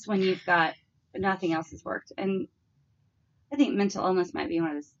 it's when you've got nothing else has worked, and I think mental illness might be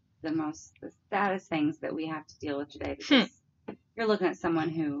one of the saddest things that we have to deal with today, because you're looking at someone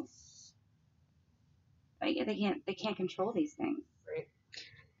who like, they can't control these things,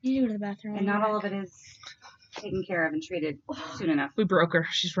 You need to go to the bathroom. and not all of it is taken care of and treated soon enough. We broke her.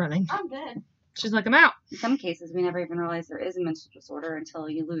 She's running. I'm good. She's like, I'm out. In some cases, we never even realize there is a mental disorder until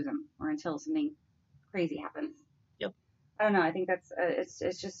you lose them or until something crazy happens. Yep. I don't know. I think that's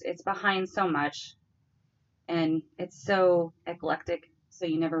it's behind so much, and it's so eclectic. So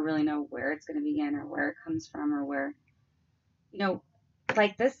you never really know where it's going to begin or where it comes from or where,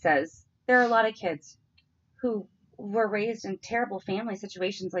 like this says, there are a lot of kids who were raised in terrible family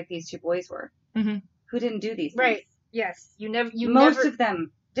situations like these two boys were, who didn't do these things. Right. Yes. Most of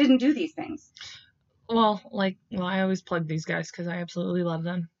them didn't do these things. Well, I always plug these guys because I absolutely love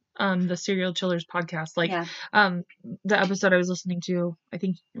them. The Serial Chillers podcast, the episode I was listening to, I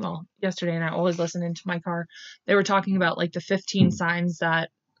think, yesterday, and I always listen into my car. They were talking about like the 15 signs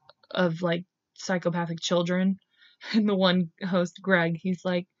of like psychopathic children, and the one host, Greg, he's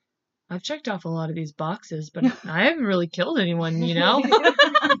like, I've checked off a lot of these boxes, but I haven't really killed anyone, I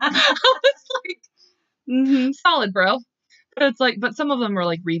was like, solid, bro. But it's like, but some of them are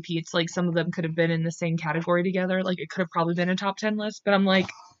like repeats. Like some of them could have been in the same category together. Like it could have probably been a top 10 list. But I'm like,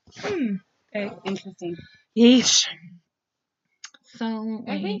 okay, Interesting. yeesh. So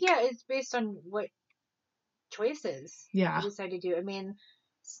I think it's based on what choices you decide to do. I mean,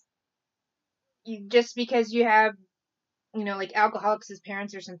 just because you have, like alcoholics as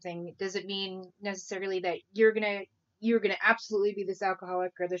parents or something, doesn't mean necessarily that you're gonna absolutely be this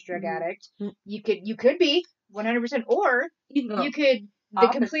alcoholic or this drug addict. You could be 100%, or you could the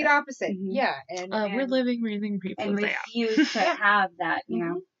complete opposite. Yeah, and we're living, breathing people and refuse to have that.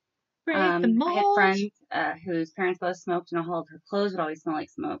 I had friends whose parents both smoked, and all of her clothes would always smell like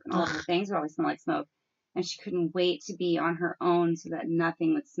smoke, and all of her things would always smell like smoke, and she couldn't wait to be on her own so that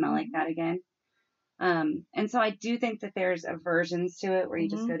nothing would smell like that again. And so I do think that there's aversions to it where you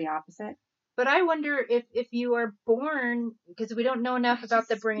just go the opposite. But I wonder if you are born, because we don't know enough about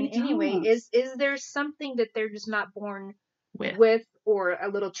the brain anyway, is there something that they're just not born with or a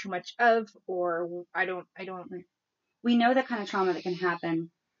little too much of, or I don't. We know the kind of trauma that can happen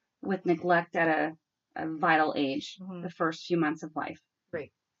with neglect at a vital age, the first few months of life.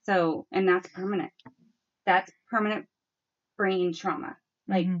 Right. So, and that's permanent. That's permanent brain trauma.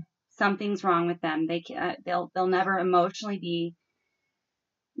 Like something's wrong with them. They'll never emotionally be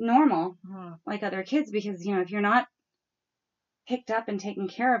normal like other kids, because if you're not picked up and taken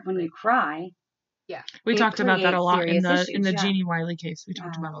care of when you cry, we talked about that a lot in the issues, Jeannie Wiley case. We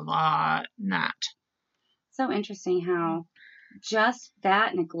talked about a lot in that. So interesting how just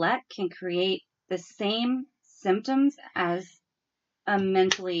that neglect can create the same symptoms as a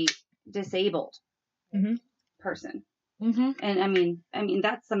mentally disabled person. And I mean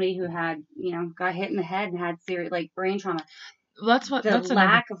that's somebody who had got hit in the head and had serious brain trauma. That's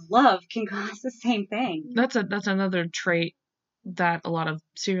lack of love can cause the same thing. That's another trait that a lot of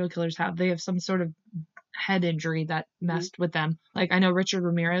serial killers have. They have some sort of head injury that messed with them. Like I know Richard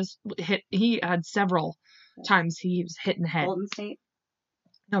Ramirez he had several times he was hit in the head. Golden State.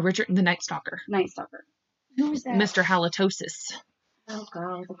 No, Richard, the Night Stalker. Night Stalker. Who was that? Mr. Halitosis. Oh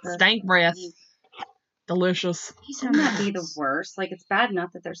god, the gross. Stank breath. Delicious. Wouldn't that be the worst? Like, it's bad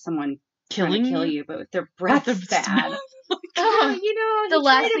enough that there's someone trying Killing to kill you, but with their breath is bad. Oh, you know, The he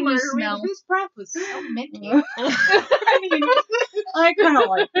last tried to thing you murder me, smell. Whose breath was so minty. I mean, I kind of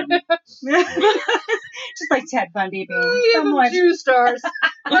like him. Just like Ted Bundy being somewhat... 2 stars.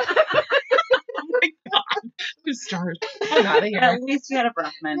 Oh my god. 2 stars. I'm out of here. At least we had a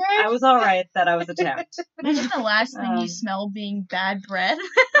breath mint. I was alright that I was attacked. Imagine the last thing you smell being bad breath.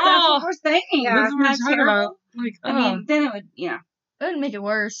 That's what we're saying. Yeah, That's what we're Isn't that talking terrible? about. Like, I mean, then it would, It wouldn't make it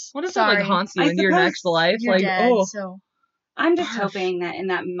worse. what if Sorry. that like haunts you I in your suppose next life? You're Like, dead, oh, so I'm just Barf. hoping that in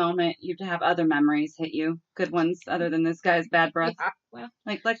that moment you'd have other memories hit you. Good ones other than this guy's bad breath. Yeah, well,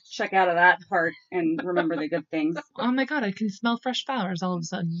 Like, let's check out of that part and remember the good things. oh my god, I can smell fresh flowers all of a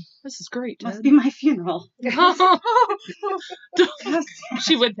sudden. This is great. Must Ted. be my funeral.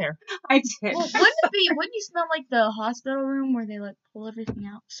 She went there. I did. well, wouldn't you smell like the hospital room where they like pull everything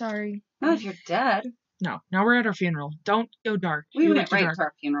out? Sorry. Not if you're dead. No, now we're at our funeral. Don't go dark. We You went went too right dark. to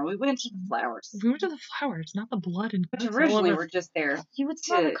our funeral. We went to the flowers. We went to the flowers, not the blood and Which guts all originally over. were just there You would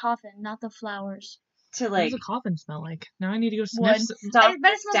smell the To- coffin, not the flowers. to What like does a coffin smell like? Now I need to go Wood. sniff. stop I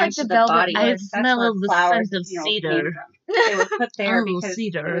bet it smells like stench the of the velvet body. wood. I That's smell where of the flowers scent of funerals came cedar. from. They were put there Oh, because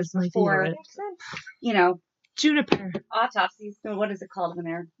cedar it was is my before, favorite. you know, Juniper. autopsies. So what is it called when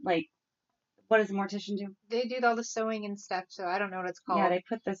they're like, what does a mortician do? they do all the sewing and stuff, so I don't know what it's called. Yeah, they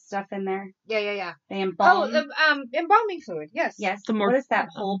put this stuff in there. Yeah. They Oh, embalm. embalming fluid. Yes. Yes. The What is that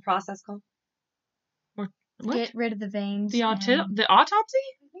whole process called? What? Get rid of the veins. The and- the autopsy?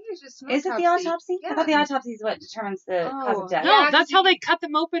 I think it's just an Is it the autopsy? I Yeah. thought the autopsy is what determines the cause Oh, of death. No, Yeah, that's how they cut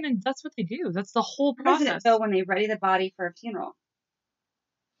them open, and that's what they do. That's the whole How does it process. go when they ready the body for a funeral?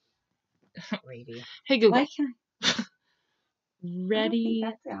 Lady. Hey Google, Why can't ready I don't think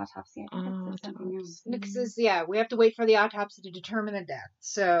that's the autopsy. I think that's something else. Because we have to wait for the autopsy to determine the death.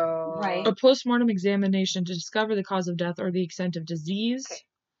 So Right. a postmortem examination to discover the cause of death or the extent of disease. Okay.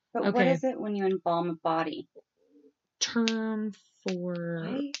 But what Okay. is it when you embalm a body? Term for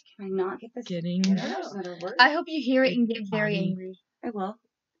Why can I not get this? getting There's another word. I hope you hear it and get very Body. angry. I will.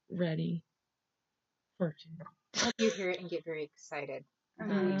 ready for a funeral. I hope you hear it and get very excited.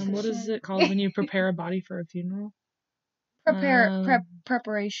 What is it called when you prepare a body for a funeral?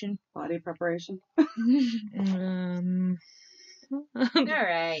 Preparation. Body preparation. All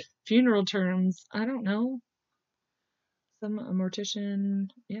right. Funeral terms. I don't know. A mortician.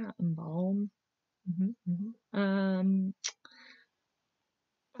 Yeah, embalm.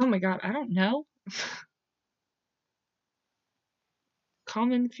 Oh my god, I don't know.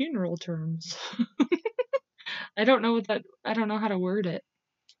 Common funeral terms. I don't know how to word it.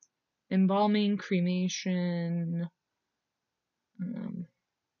 Embalming, cremation.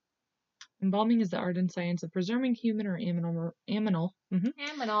 Embalming is the art and science of preserving human or animal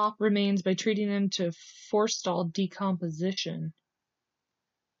remains by treating them to forestall decomposition.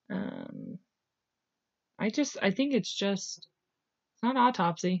 I think it's not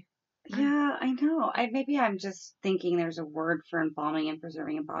autopsy. Yeah, I know. Maybe I'm just thinking there's a word for embalming and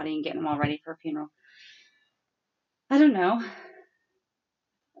preserving a body and getting them all ready for a funeral. I don't know.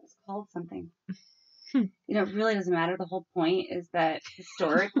 It's called something. You know, it really doesn't matter. The whole point is that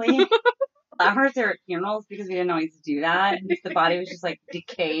historically, flowers are at funerals because we didn't always do that. And the body was just like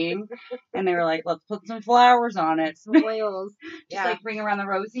decaying, and they were like, "Let's put some flowers on it." Some whales. Just like bring around the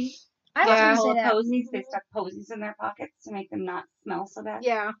rosy. I was Yeah. gonna Full say of that. posies. They stuck posies in their pockets to make them not smell so bad.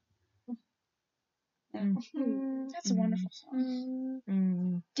 Yeah. That's a wonderful song.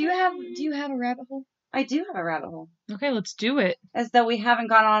 Mm. Do you have a rabbit hole? I do have a rabbit hole. Okay, let's do it. As though we haven't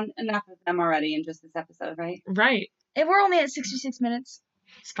gone on enough of them already in just this episode, right? Right. And we're only at 66 minutes.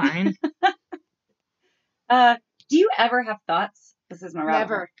 It's fine. Do you ever have thoughts? This is my rabbit hole.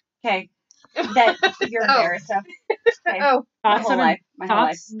 Never. Okay. That you're Oh. embarrassed of. Okay. Oh. My Thoughts whole that- life. My whole life.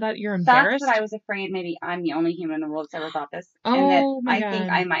 Thoughts that you're Thoughts embarrassed? that I was afraid maybe I'm the only human in the world that's ever thought this. And Oh that my I think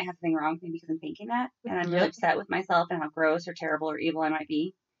God. I might have something wrong with me because I'm thinking that. And I'm really Yep. upset with myself and how gross or terrible or evil I might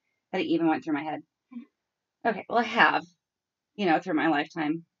be. That it even went through my head. Okay, well I have, through my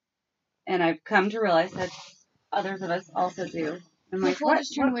lifetime. And I've come to realize that others of us also do. I'm like, Nicole what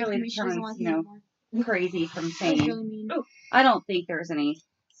just turned away really from me. She doesn't determines, like me anymore. crazy from That was sane? really mean. I don't think there's any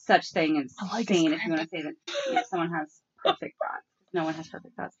such thing as I like his sane if you want to say that someone has perfect thoughts. No one has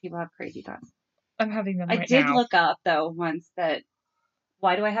perfect thoughts. People have crazy thoughts. I'm having them I right did now. look up, though, once that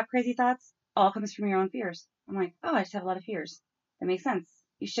why do I have crazy thoughts? All comes from your own fears. I'm like, oh, I just have a lot of fears. That makes sense.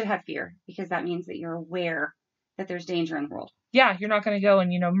 You should have fear because that means that you're aware that there's danger in the world. Yeah, you're not going to go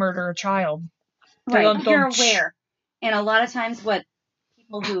and, murder a child. Right. Dum, dum, You're tsh. aware. And a lot of times what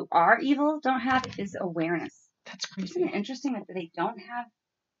people who are evil don't have is awareness. That's crazy. Isn't it interesting that they don't have,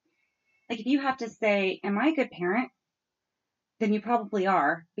 like, if you have to say, am I a good parent? Then you probably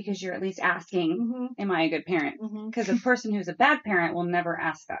are, because you're at least asking, am I a good parent? Because a person who's a bad parent will never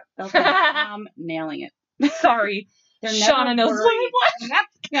ask that. They'll say, I'm nailing it. Sorry. They're Shauna never knows worried. what.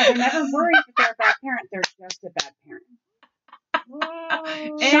 Yeah, they're never worried that they're a bad parent. They're just a bad parent.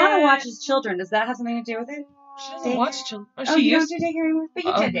 Shauna watches children. Does that have something to do with it? She doesn't watch children. Oh, you don't do daycare anymore? But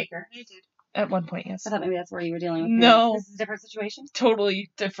you did daycare. I did. At one point, yes. I thought maybe that's where you were dealing with. No. This is a different situation?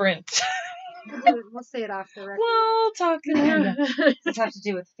 Totally different. We'll say it off the record. We'll talk later. Does this have to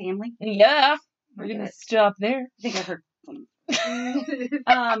do with family? Yeah. We're Look going at to it. stop there. I think I've heard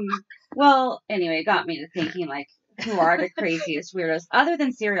something. Well, anyway, it got me to thinking, like, who are the craziest weirdos other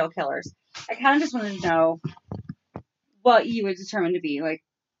than serial killers? I kind of just wanted to know what you would determine to be, like,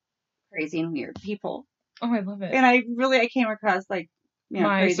 crazy and weird people. Oh, I love it. And I came across, like,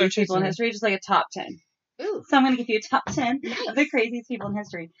 My craziest search people in history. history, just like a top 10. Ooh. So I'm going to give you a top 10 of the craziest people in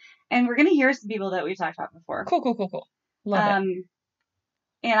history. And we're going to hear some people that we've talked about before. Cool. Love it.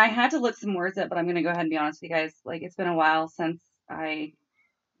 And I had to look some words up, but I'm going to go ahead and be honest with you guys. Like, it's been a while since I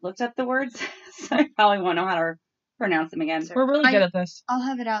looked up the words, so I probably won't know how to pronounce them again. We're really good at this. I'll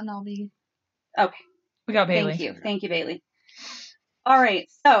have it out and I'll be. Okay. We got Bailey. Thank you, Bailey. All right,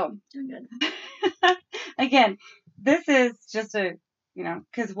 so Doing good. again, this is just a,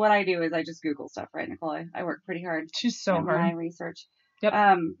 because what I do is I just Google stuff, right, Nicole? I work pretty hard. She's so in my hard. research. Yep.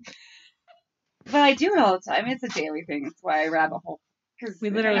 But I do it all the time. It's a daily thing. It's why I rabbit hole. Because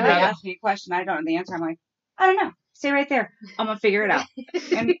We literally if anybody rabbit- asks me a question, I don't know the answer. I'm like, I don't know. Stay right there. I'm gonna figure it out.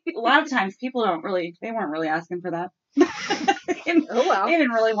 And a lot of times, people they weren't really asking for that. Oh well. They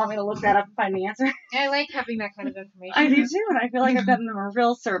didn't really want me to look that up and find the answer. I like having that kind of information. I do too, and I feel like I've done them a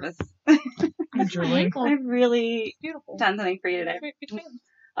real service. I'm drooling. I've really Beautiful. done something for you today. Between-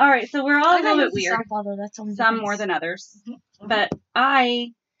 All right, so we're all a I got little used bit to weird. softball, though. That's only Some difference. more than others, but I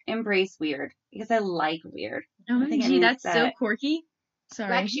embrace weird because I like weird. I think it OMG, means that's so that- quirky. Sorry.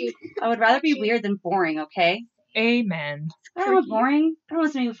 Black sheep. I would rather be weird than boring. Okay, Amen. I don't want boring. I don't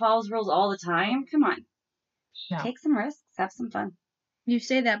want somebody who follows rules all the time. Come on, No. take some risks, have some fun. You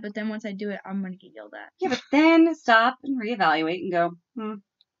say that, but then once I do it, I'm gonna get yelled at. Yeah, but then stop and reevaluate and go,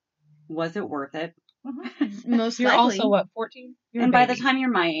 was it worth it? Most You're likely. also, what, 14? You're And a by the baby. time you're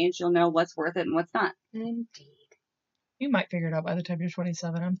my age, you'll know what's worth it and what's not. Indeed. You might figure it out by the time you're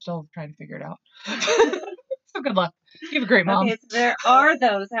 27. I'm still trying to figure it out. So good luck. You have a great mom. Okay, so there are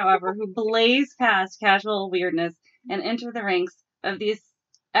those, however, who blaze past casual weirdness and enter the ranks of these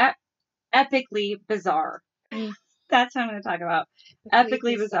epically bizarre. That's what I'm going to talk about.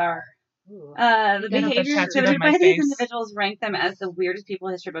 Epically bizarre. Ooh. The I don't have behaviors tattooed exhibited on my by these face. individuals rank them as the weirdest people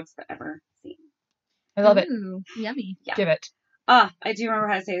history books have ever seen. I love it. Ooh, yummy. Yeah. Give it. I do remember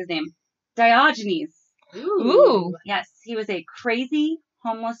how to say his name. Diogenes. Ooh. Yes, he was a crazy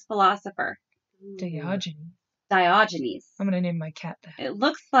homeless philosopher. Diogenes. Diogenes. I'm going to name my cat that. It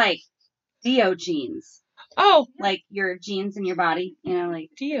looks like Diogenes. Oh, Like your genes in your body, like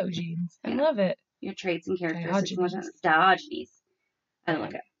Diogenes. I Yeah. love it. your traits and characteristics. and whatnot. Diogenes. Diogenes. I don't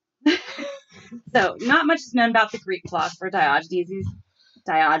look it. So, not much is known about the Greek philosopher Diogenes'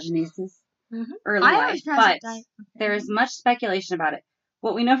 early I life, always pronounce but it there is much speculation about it.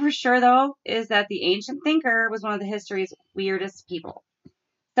 What we know for sure, though, is that the ancient thinker was one of the history's weirdest people.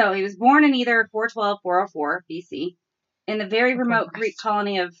 So, he was born in either 412, 404 BC in the very remote Greek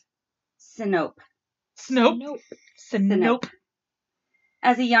colony of Sinope. Sinope.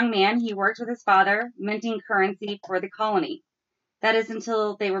 As a young man, he worked with his father, minting currency for the colony. That is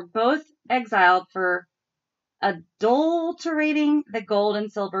until they were both exiled for adulterating the gold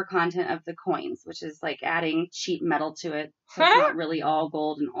and silver content of the coins, which is like adding cheap metal to it. So it's not really all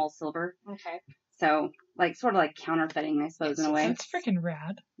gold and all silver. Okay. So, sort of like counterfeiting, I suppose, in a way. That's freaking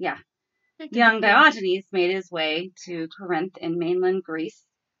rad. Young Diogenes made his way to Corinth in mainland Greece.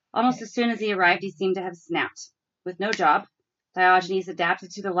 Almost as soon as he arrived, he seemed to have snapped. With no job, Diogenes adapted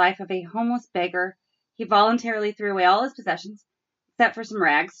to the life of a homeless beggar. He voluntarily threw away all his possessions, except for some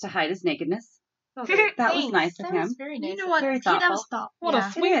rags to hide his nakedness. Okay. That was nice of That was him. very nice. You know of what? Very That thoughtful. was thoughtful. What Yeah.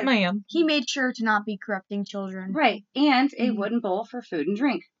 a sweet is. man. He made sure to not be corrupting children. Right, and a Mhm. wooden bowl for food and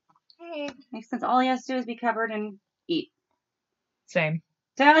drink. Hey. Makes sense. All he has to do is be covered and eat. Same.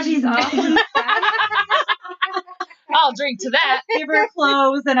 Diogenes often I'll drink to that. give her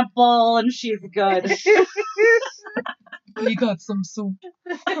clothes and a bowl, and she's good. You got some soup.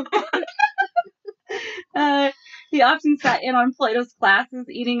 He He often sat in on Plato's classes,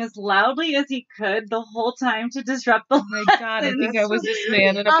 eating as loudly as he could the whole time to disrupt the Oh my God, I think I was this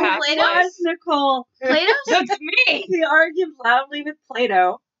man in a past Plato's? life. Nicole. Plato's? That's me. He argued loudly with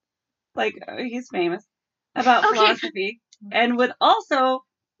Plato, like he's famous, about philosophy, and would also,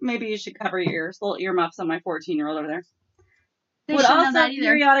 maybe you should cover your ears, little earmuffs on my 14-year-old over there. They Would shouldn't have also that either.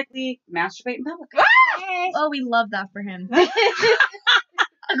 periodically masturbate in public. Oh, we love that for him.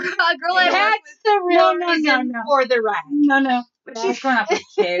 A girl I work That's the real No, reason no. for the ride. No. But she's grown up with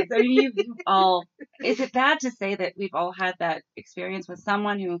kids. I mean, you've all. Is it bad to say that we've all had that experience with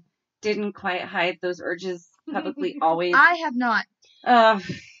someone who didn't quite hide those urges publicly always? I have not. I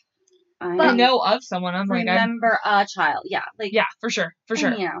know of someone. I'm like, remember a child. Yeah. Like, yeah, for sure.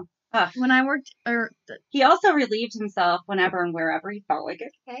 and, you know. When I worked, He also relieved himself whenever and wherever he felt like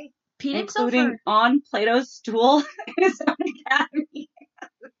it. Okay. peed himself Including on Plato's stool in his own academy.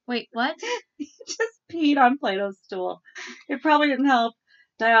 Wait, what? He just peed on Plato's stool. It probably didn't help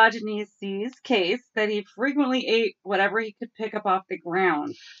Diogenes' case that he frequently ate whatever he could pick up off the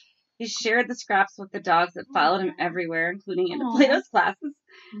ground. He shared the scraps with the dogs that followed him everywhere, including into Plato's classes.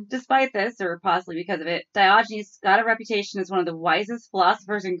 Despite this, or possibly because of it, Diogenes got a reputation as one of the wisest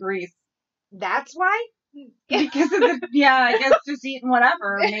philosophers in Greece. That's why? Because of the, I guess just eating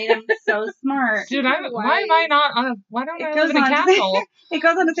whatever made him so smart. dude, why am I not? Why don't I live in a on to castle? say- It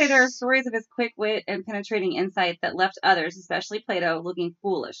goes on to say there are stories of his quick wit and penetrating insight that left others, especially Plato, looking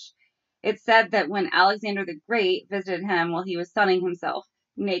foolish. It's said that when Alexander the Great visited him while he was sunning himself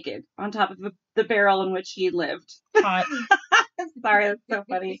naked on top of the barrel in which he lived. Hot. Sorry, that's so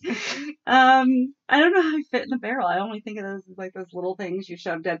funny. I don't know how he fit in the barrel. I only think of those as like those little things you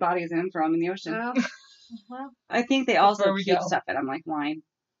shove dead bodies in and throw them in the ocean. Well, I think they That's also where we keep go. stuff in them like wine.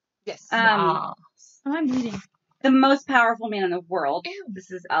 yes. Oh, I'm bleeding. The most powerful man in the world, Ew.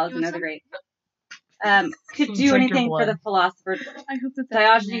 this is Alexander some? the Great, could Drink do your anything for blood. the philosopher. I hope that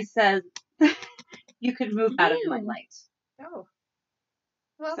Diogenes says, you could move out of my Ew. light. Oh.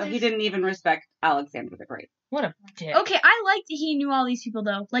 Well, So he didn't even respect Alexander the Great. What a dick. Okay, I liked that he knew all these people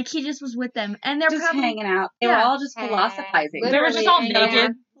though. Like he just was with them, and they're Just probably hanging out. They were Yeah. all just philosophizing. They were just all Literally,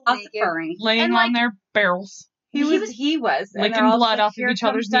 naked. Philosophering. Laying And, on like, their barrels. He was. And licking they're all blood just off of here each comes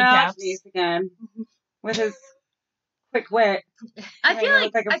other's kneecaps. Diogenes again with his quick wit. I feel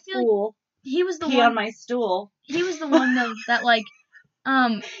like a I feel like fool. he was the Pee one. on my stool. He was the one though that like,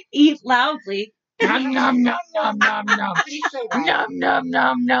 Eat loudly. Nom nom nom nom nom nom. Nom nom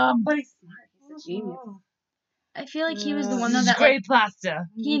nom nom. But he's smart. He's a genius. I feel like he was the one though This is that like great pasta.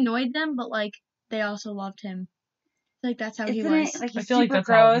 he annoyed them, but like they also loved him. Like that's how he Isn't was. it? Like, he's I feel like super that's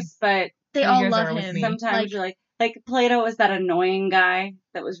how gross, but They how all you guys love are with him. me. sometimes Like, you're like Plato was that annoying guy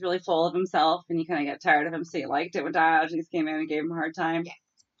that was really full of himself, and you kind of got tired of him, so you liked it when Diogenes came in and gave him a hard time.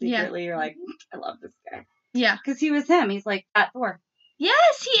 Yeah. Secretly, you're like, I love this guy. yeah. Because he was him. He's like Fat Thor.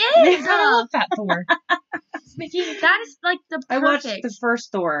 Yes, he is. I love Fat Thor. That is like the perfect. I watched the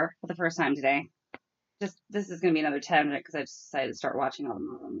first Thor for the first time today. This is going to be another 10 minutes because I just decided to start watching all the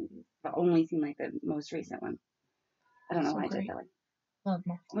Marvel movies. I've only seen like the most recent one. I don't know So why I great. did that way. Love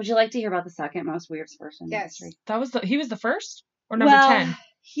Marvel. Would you like to hear about the second most weird person in Yes. history? That was he was the first? Or number well, 10?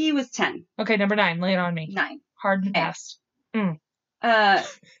 He was 10. Okay, number 9. Lay it on me. 9. Hard and Okay. fast.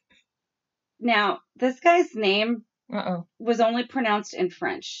 Now, this guy's name Uh-oh. was only pronounced in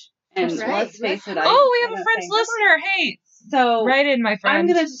French. And That's right. let's face it, Oh, we have a don't French think- lister. Hey, So, write in, my friend. I'm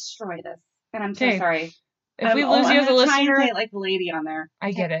going to destroy this. And I'm so Okay. sorry. If we lose you as a I'm gonna try and listener, say it like the lady on there.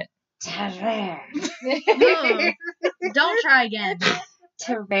 I get it. Terreur. Ugh. Don't try again.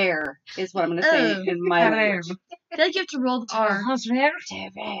 Terreur is what I'm going to say Ugh. in my Terreur. language. I feel like you have to roll the R.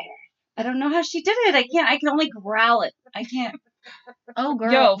 Terreur. I don't know how she did it. I can't. I can only growl it. I can't. Oh,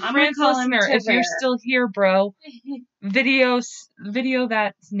 girl. Yo, I'm gonna French call him listener, if you're Terreur. still here, bro, video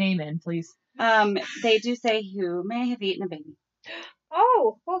that name in, please. They do say who may have eaten a baby.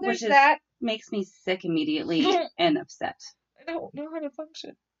 Oh, well, there's Which is- that. Makes me sick immediately and upset. I don't know how to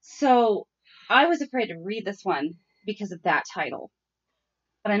function. So I was afraid to read this one because of that title,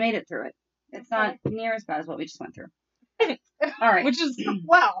 but I made it through it. It's not near as bad as what we just went through. All right, Which is,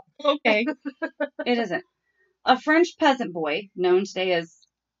 Well, okay. it isn't. A French peasant boy known today as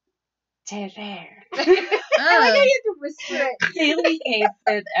Terreur. I like how Ugh. you had to whisper it. Haley hates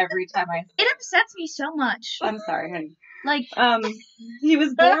it every time I say It upsets me so much. I'm sorry, honey. Like, He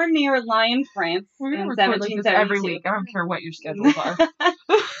was born near Lyon, France We're in going to record like this every 1772. week. I don't care what your schedules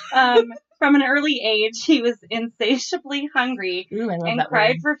are. From an early age, he was insatiably hungry Ooh, I love and that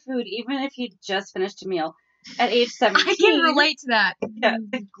cried word. for food even if he'd just finished a meal. At age 17, I can relate to that. yeah,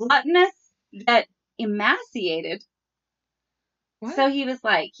 gluttonous yet emaciated. What? So he was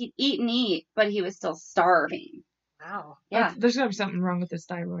like, he'd eat and eat, but he was still starving. Wow. Yeah. There's gotta be something wrong with this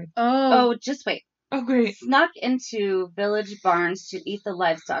thyroid. Oh, just wait. Oh, great. Snuck into village barns to eat the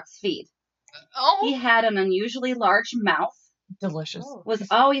livestock's feed. Oh. He had an unusually large mouth, Delicious. was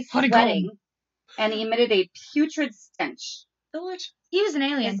always Honeycomb. sweating, and he emitted a putrid stench. Delicious. He was an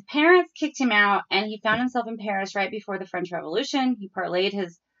alien. His parents kicked him out, and he found himself in Paris right before the French Revolution. He parlayed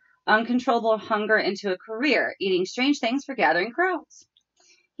his uncontrollable hunger into a career, eating strange things for gathering crowds.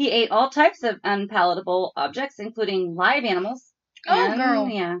 He ate all types of unpalatable objects, including live animals.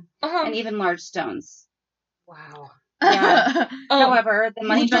 Yeah. And even large stones. Wow. Yeah. However, the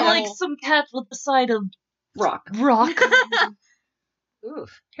money would you dried like up. some cat with the side of Rock.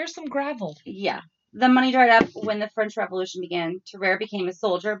 Oof. Here's some gravel. Yeah. The money dried up when the French Revolution began. Terrere became a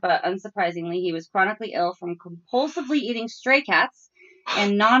soldier, but unsurprisingly, he was chronically ill from compulsively eating stray cats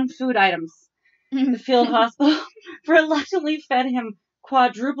and non-food items. The field hospital reluctantly fed him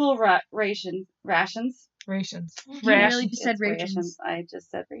quadruple rations. You really just said rations. I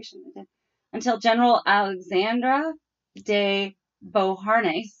just said rations again. Until General Alexandre de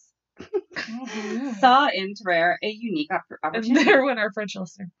Beauharnais saw in Terrere a unique opportunity. And there went our French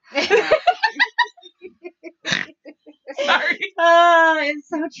listener. Sorry. It's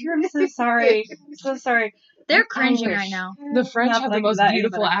so true. I'm so sorry. I'm so sorry. They're cringing right now. The French Not have that the I most can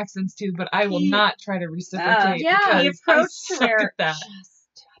beautiful anybody. accents too, but I will not try to reciprocate. Yeah. He because approached I suck Terrere. at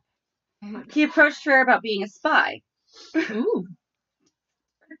that. He approached Terrere about being a spy. Ooh.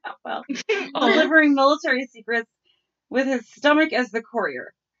 Well, delivering military secrets with his stomach as the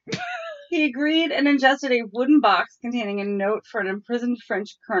courier. He agreed and ingested a wooden box containing a note for an imprisoned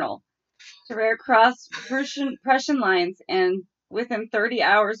French colonel. Terrere crossed Prussian lines and within 30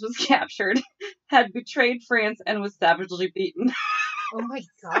 hours was captured, had betrayed France, and was savagely beaten. Oh my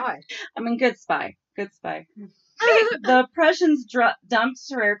god. I mean, good spy. Good spy. The Prussians dumped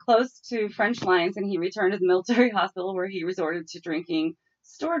Terrere close to French lines, and he returned to the military hospital where he resorted to drinking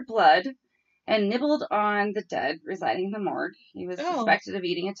stored blood and nibbled on the dead residing in the morgue. He was suspected of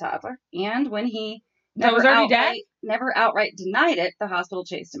eating a toddler, and when he never outright denied it, the hospital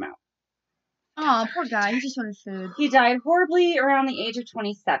chased him out. Oh, poor guy. He just wanted food. He died horribly around the age of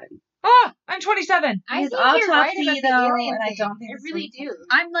 27. Oh, I'm 27. I His think you're right autopsy, about the though, alien and I thing. don't think I it's really do.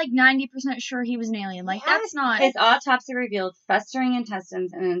 I'm like 90% sure he was an alien. Like, that's not... His autopsy revealed festering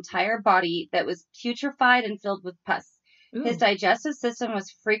intestines and an entire body that was putrefied and filled with pus. Ooh. His digestive system was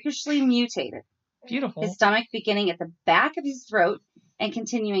freakishly mutated. Beautiful. His stomach beginning at the back of his throat and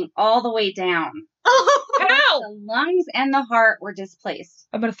continuing all the way down. Ow! The lungs and the heart were displaced.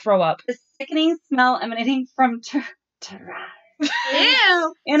 I'm gonna throw up. The sickening smell emanating from Ew!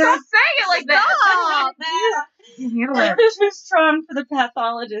 and Don't say it like that. it was too strong for the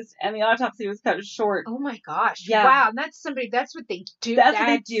pathologist, and the autopsy was cut short. Oh my gosh. Yeah. Wow. And that's that's what they do. That's what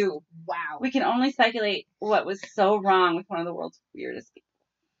they do. Wow. We can only speculate what was so wrong with one of the world's weirdest people.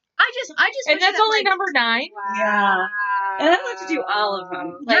 I just And wish that's that, only like, number 9. Yeah. And I'd like to do all of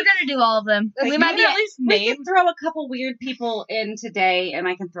them. You're gonna do all of them. Like, We might be at least we name. can throw a couple weird people in today, and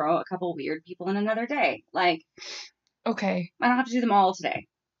I can throw a couple weird people in another day. Like, Okay. I don't have to do them all today.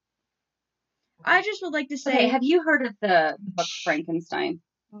 I just would like to say... Okay, have you heard of the book Frankenstein?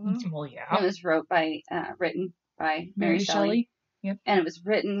 Well, It yeah. was written by Mary Shelley. Yep. And it was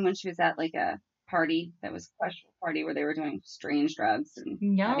written when she was at like a party that was a questionable party where they were doing strange drugs and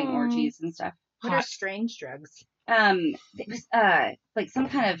having orgies and stuff. What are strange drugs? It was like some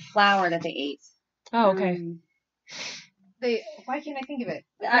kind of flower that they ate. Oh, okay. Why can't I think of it?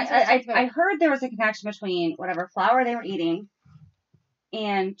 I heard there was a connection between whatever flower they were eating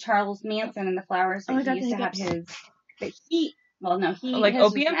and Charles Manson and the flowers that he used to have his. But he like his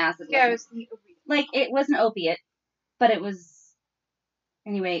was opium? an acid. Yeah, one. Like it was an opiate, but it was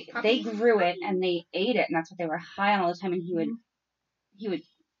anyway. They grew it and they ate it, and that's what they were high on all the time. And he would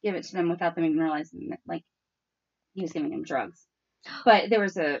give it to them without them even realizing that, like, he was giving them drugs. But there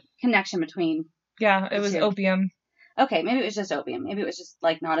was a connection between. Yeah, it was opium. Okay, maybe it was just opium. Maybe it was just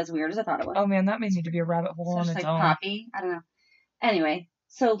like not as weird as I thought it was. Oh man, that may need to be a rabbit hole on just its like own. poppy. I don't know. Anyway,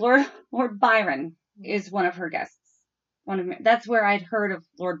 so Lord Byron is one of her guests. That's where I'd heard of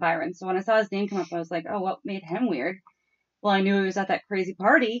Lord Byron. So when I saw his name come up, I was like, oh, what made him weird? Well, I knew he was at that crazy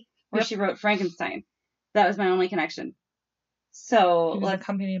party where she wrote Frankenstein. That was my only connection. So He was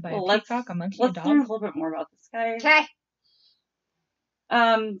accompanied by a peacock, a monkey, a let's dog. learn a little bit more about this guy. Okay.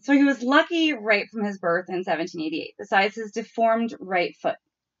 So he was lucky right from his birth in 1788, besides his deformed right foot.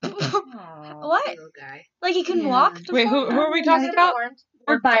 What? Little guy. Like he couldn't Yeah. walk? Wait, who are we talking about?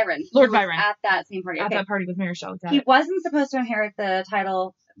 Lord Byron. Lord He was Byron. at that same party. At Okay. that party with Mary Shelley. Got He it. wasn't supposed to inherit the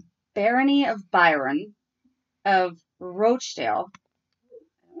title Barony of Byron of Rochdale.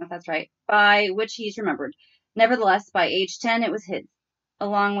 I don't know if that's right. By which he's remembered. Nevertheless, by age 10, it was his,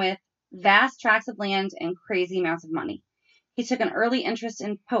 along with vast tracts of land and crazy amounts of money. He took an early interest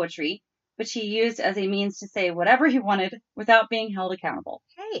in poetry, which he used as a means to say whatever he wanted without being held accountable.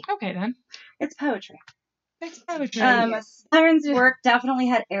 Hey. Okay, then. It's poetry. It's poetry. Byron's work definitely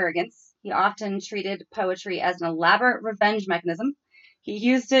had arrogance. He often treated poetry as an elaborate revenge mechanism. He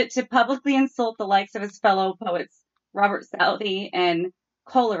used it to publicly insult the likes of his fellow poets, Robert Southey and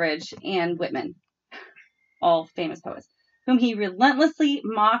Coleridge and Whitman, all famous poets, whom he relentlessly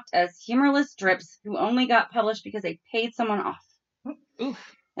mocked as humorless drips who only got published because they paid someone off.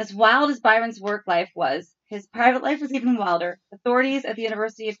 Oof. As wild as Byron's work life was, his private life was even wilder. Authorities at the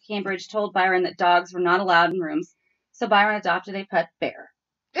University of Cambridge told Byron that dogs were not allowed in rooms, so Byron adopted a pet bear.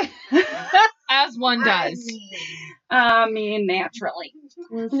 As one does. Naturally.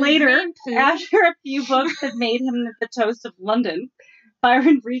 Later, after a few books had made him the toast of London,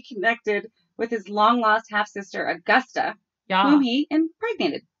 Byron reconnected with his long-lost half-sister, Augusta, whom he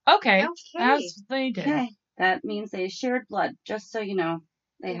impregnated. Okay. As they did. Okay. That means they shared blood, just so you know.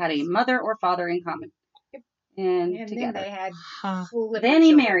 They had a mother or father in common. And together. Then they had Then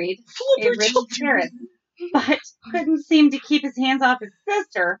he married a rich Harris, but couldn't seem to keep his hands off his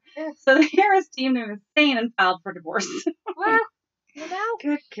sister, so the Harris deemed him insane and filed for divorce. Well, you know.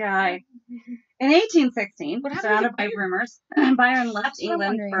 Good guy. In 1816, surrounded by rumors, Byron left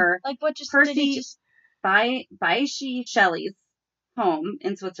England for Percy Bysshe Shelley's home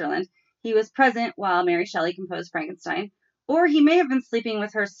in Switzerland. He was present while Mary Shelley composed Frankenstein, or he may have been sleeping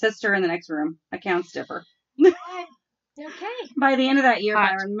with her sister in the next room. Accounts differ. Okay. By the end of that year,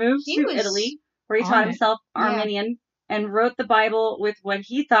 Byron moved to Italy, where he taught himself Armenian and wrote the Bible with what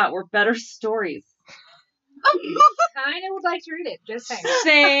he thought were better stories. Kind of would like to read it. Just saying.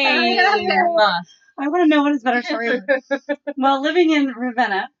 Same. I want to know what his better story was. While living in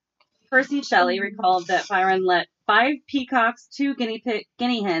Ravenna, Percy Shelley recalled that Byron let 5 peacocks, 2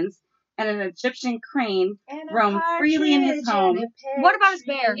 guinea hens, and an Egyptian crane roam freely in his home. What about his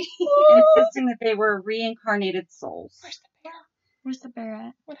bear? Insisting that they were reincarnated souls. Where's the bear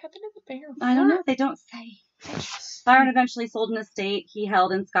at? What happened to the bear? I don't know. They don't say. Byron eventually sold an estate he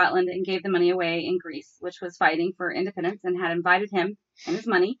held in Scotland and gave the money away in Greece, which was fighting for independence and had invited him and his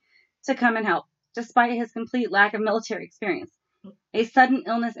money to come and help, despite his complete lack of military experience. A sudden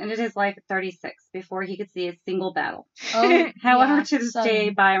illness ended his life at 36 before he could see a single battle. However, to this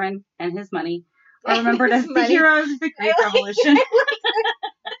day, Byron and his money are remembered as the heroes of the Great Revolution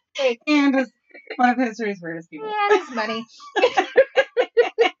and as one of history's weirdest people. Yeah, his money.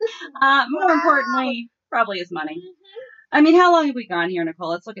 More importantly, probably his money. I mean, how long have we gone here, Nicole?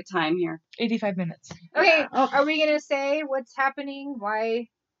 Let's look at time here. 85 minutes. Okay, are we going to say what's happening? Why?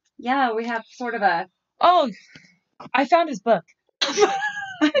 Yeah, we have sort of a... Oh, I found his book.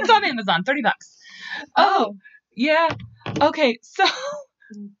 It's on Amazon, $30. Oh, yeah. Okay, so...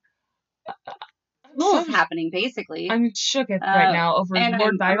 What's happening, basically. I'm shook right now over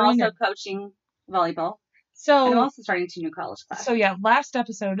Lord Byron. I'm also coaching volleyball. So I'm also starting 2 new college classes. So yeah, last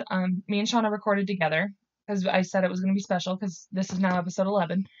episode, me and Shauna recorded together because I said it was going to be special because this is now episode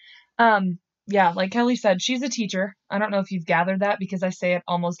 11. Yeah, like Kelly said, she's a teacher. I don't know if you've gathered that because I say it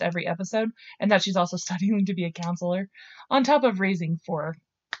almost every episode, and that she's also studying to be a counselor, on top of raising 4.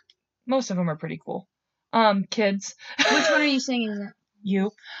 Most of them are pretty cool. Kids. Which one are you singing?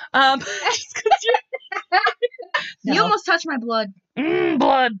 You. You almost touched my blood.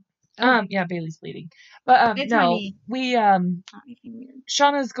 Blood. Yeah, Bailey's bleeding. But it's no, we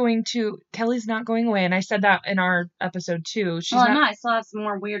Shauna's going to. Kelly's not going away, and I said that in our episode too. She's not. I still have some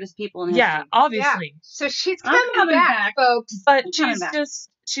more weirdest people in history. Yeah, obviously. Yeah. So she's coming back, folks. But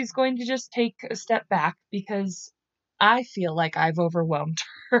she's going to just take a step back because I feel like I've overwhelmed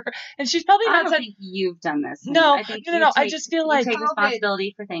her, and she's probably not. I don't think you've done this. No, I think no. I just feel like you take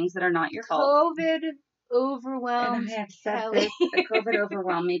responsibility for things that are not your fault. COVID overwhelmed. And I have said this, that COVID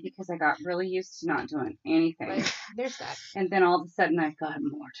overwhelmed me because I got really used to not doing anything. Right. There's that. And then all of a sudden I've got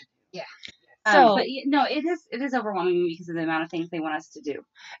more to do. Yeah. But no, it is overwhelming me because of the amount of things they want us to do.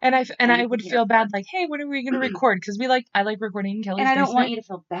 And I would feel bad, like, hey, when are we going to record? Because I like recording Kelly's. And I don't want you to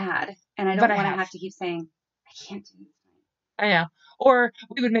feel bad, and I don't want to have to keep saying I can't do this. I know. Or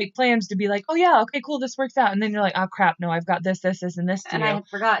we would make plans to be like, oh yeah, okay, cool, this works out, and then you're like, oh crap, no, I've got this, and this to do. And I had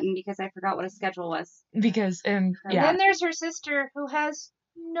forgotten because I forgot what a schedule was. And then there's her sister who has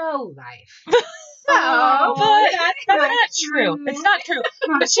no life. No, but that's not true. It's not true.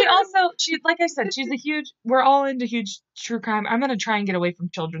 But she like I said, we're all into huge true crime. I'm gonna try and get away from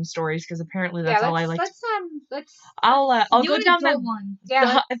children's stories because apparently that's all I like. I'll go down that one.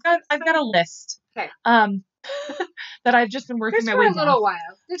 Yeah, I've got a list. Okay. That I've just been working my way for a little while.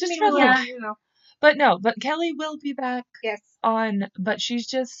 Just for a little while. But no, but Kelly will be back Yes. but she's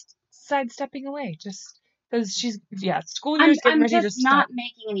just sidestepping away just because school year's getting ready to just start. not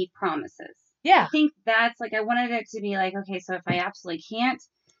making any promises. Yeah. I think that's like, I wanted it to be like, okay, so if I absolutely can't,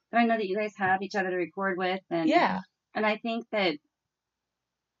 then I know that you guys have each other to record with. And I think that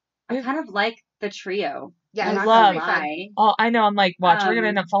I kind of like the trio. Yeah, I not love gonna be fun. Oh, I know. I'm like, watch, we're gonna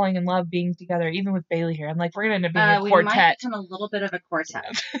end up falling in love being together, even with Bailey here. I'm like, we're gonna end up being a quartet. We might become a little bit of a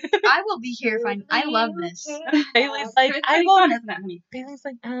quartet. I will be here if I love this. Bailey's like, I will. Fun, isn't it, honey? Bailey's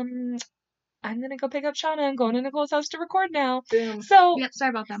like, I'm gonna go pick up Shauna. I'm going to Nicole's house to record now. Boom. So, sorry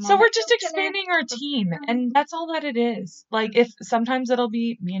about that, Mom. So we're just expanding our team, and that's all that it is. Like, if sometimes it'll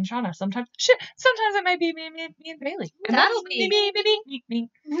be me and Shauna, sometimes it might be me and Bailey. And that'll be me.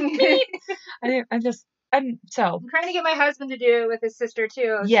 I'm trying to get my husband to do it with his sister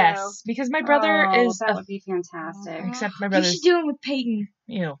too. Yes, so. because my brother that would be fantastic. Except my brother. You should do it with Peyton.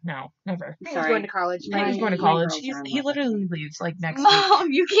 Ew, no, never. He's going to college. He's going to college. He literally leaves like next week.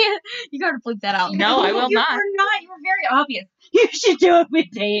 Mom, you can't. You gotta flip that out. No, I will not. You were very obvious. You should do it with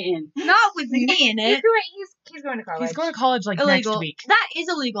Dayton. Not with me in it. He's going to college. He's going to college like illegal. Next week. That is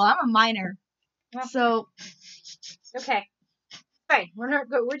illegal. I'm a minor. So. Okay. Fine. We're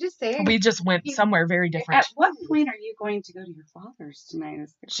just saying. We just went somewhere very different. At what point are you going to go to your father's tonight?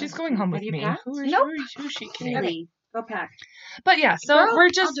 She's going home with me. Who is she kidding? Really? Go pack. But yeah, so Girl, we're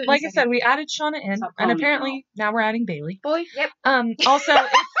just, like I said, we added Shauna in, Stop and calling me apparently now we're adding Bailey. Boy, yep. Also, I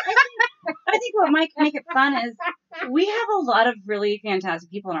think what might make it fun is we have a lot of really fantastic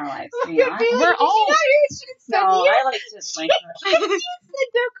people in our lives. Do you not? We're all. No, I like to explain. You said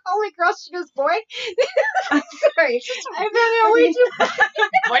don't call me girl, she goes boy. Sorry. I'm really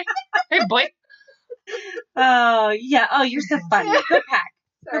Boy. Hey, boy. Oh, yeah. Oh, you're so funny. Go pack.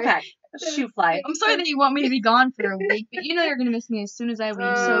 Sorry. Go pack. Shoe fly. I'm sorry that you want me to be gone for a week, but you know you're gonna miss me as soon as I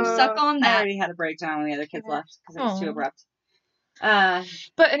leave. So suck on I that. already had a breakdown when the other kids left because it was too abrupt.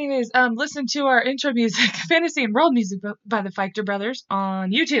 But anyways, listen to our intro music, Fantasy and World Music by the Fichter Brothers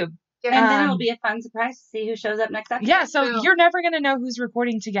on YouTube. And then it'll be a fun surprise to see who shows up next episode. Yeah, so you're never going to know who's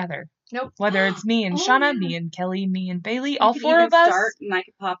recording together. Nope. Whether it's me and Shauna, me and Kelly, me and Bailey, You all could four even of us. start and I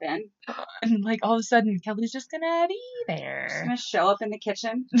could pop in. And like all of a sudden, Kelly's just going to be She's there. going to show up in the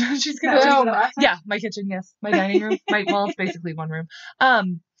kitchen. She's going to Awesome. Yeah, my kitchen, yes. My dining room. Well, it's basically one room.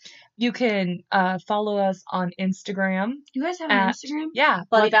 You can follow us on Instagram. You guys have an Instagram? Yeah.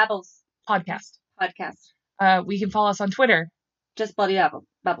 Bloody Babbles Podcast. We can follow us on Twitter. Just Bloody Babble.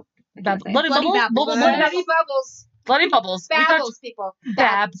 Bloody Bloody Bubbles. Babbles. Bloody Bubbles. Bloody Bubbles. Babbles, people.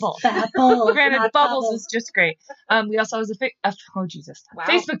 Babble. Babble. Granted, Bubbles is just great. We also have a Wow.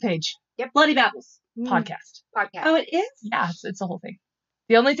 Facebook page. Yep. Bloody Babbles. Podcast. Oh, it is? Yeah, it's the whole thing.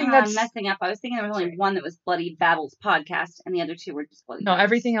 The only thing I'm that's messing up. I was thinking there was only one that was Bloody Babbles podcast, and the other two were just Bloody. no, Babbles.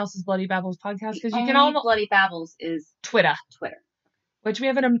 everything else is Bloody Babbles podcast because you can Only all Bloody Babbles is Twitter, which we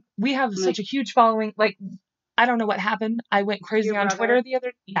have such a huge following. Like, I don't know what happened. I went crazy Your on brother?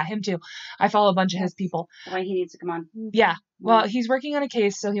 Twitter him too. I follow a bunch of his people. Why he needs to come on. Yeah. Well, he's working on a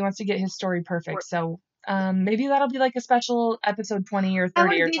case, so he wants to get his story perfect. So maybe that'll be like a special episode 20 or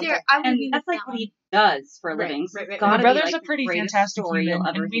 30 or something. And that's like what he does for a living. So it's gotta My brother's be, like, a pretty the greatest fantastic story human, you'll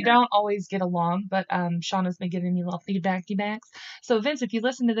ever and we hear. don't always get along, but Shauna's been giving me little feedbacky backs. So Vince, if you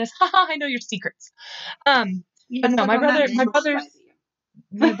listen to this, haha, I know your secrets. But no, my brother's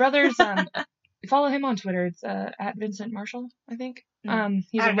follow him on Twitter. It's at Vincent Marshall, I think.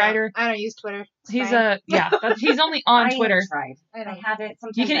 He's a writer. I don't use Twitter. He's he's only on Twitter. I have it.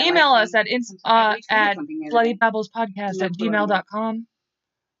 Sometimes You can I email like us at bloodybabbles@podcast@gmail.com.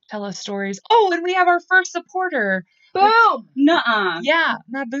 Tell us stories. Oh, and we have our first supporter. Boom! Nuh-uh. Yeah,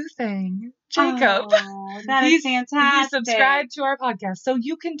 my boo thing, Jacob. Oh, that is fantastic. He subscribed to our podcast. So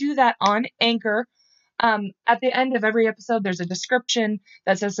you can do that on Anchor. At the end of every episode, there's a description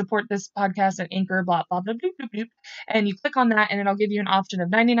that says support this podcast at Anchor, blah, blah, blah, bloop, bloop, bloop. And you click on that, and it'll give you an option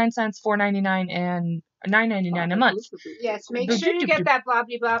of 99 cents, $4.99, and $9.99 a month. Yes, make sure you get that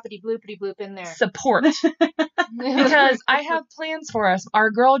blobbity bloppity bloopity bloop in there. Support. Because I have plans for us.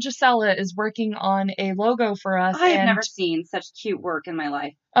 Our girl Gisela is working on a logo for us. I have never seen such cute work in my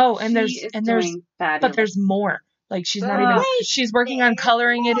life. Oh, and there's but there's more. Like she's not even. She's working on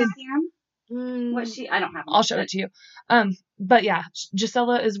coloring it in. What I don't have. I'll show it to you. But yeah,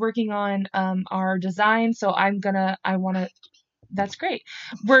 Gisela is working on our design, so that's great.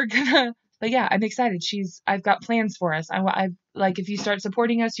 But yeah, I'm excited. I've got plans for us. I like if you start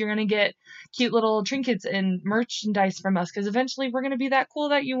supporting us, you're gonna get cute little trinkets and merchandise from us because eventually we're gonna be that cool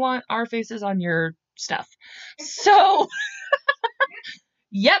that you want our faces on your stuff. So,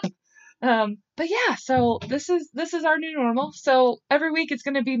 yep. But yeah, so this is our new normal. So every week it's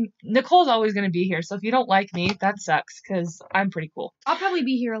gonna be Nicole's always gonna be here. So if you don't like me, that sucks because I'm pretty cool. I'll probably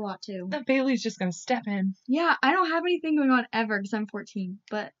be here a lot too. Bailey's just gonna step in. Yeah, I don't have anything going on ever because I'm 14.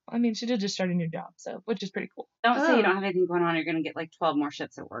 But I mean, she did just start a new job, so which is pretty cool. Don't say you don't have anything going on. You're gonna get like 12 more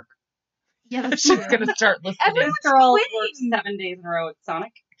shifts at work. yeah, that's She's true. gonna start listening. Everyone's This girl quitting. works 7 days in a row at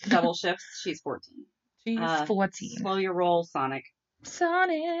Sonic. Double shifts. She's 14. She's 14. Slow your roll, Sonic.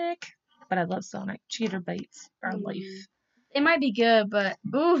 Sonic. But I love Sonic. Cheater bites are life. It might be good, but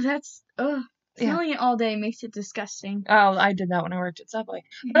smelling it all day makes it disgusting. Oh, I did that when I worked at Subway.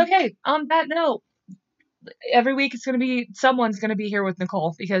 But okay, on that note, every week someone's gonna be here with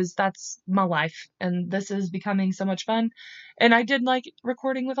Nicole because that's my life, and this is becoming so much fun. And I did like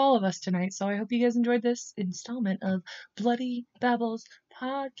recording with all of us tonight, so I hope you guys enjoyed this installment of Bloody Babbles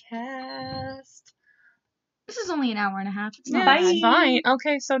podcast. This is only an hour and a half. It's Yeah, not it's bad. fine.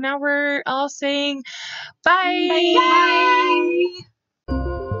 Okay, so now we're all saying bye. Bye.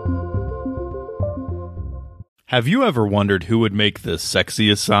 Have you ever wondered who would make the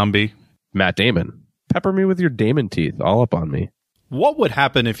sexiest zombie? Matt Damon. Pepper me with your Damon teeth all up on me. What would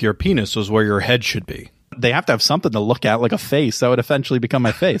happen if your penis was where your head should be? They have to have something to look at, like a face. That would eventually become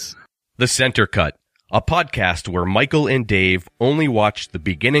my face. The Center Cut, a podcast where Michael and Dave only watch the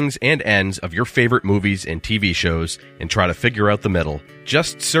beginnings and ends of your favorite movies and TV shows and try to figure out the middle.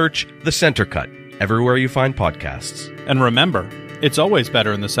 Just search The Center Cut everywhere you find podcasts. And remember, it's always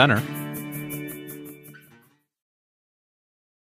better in the center.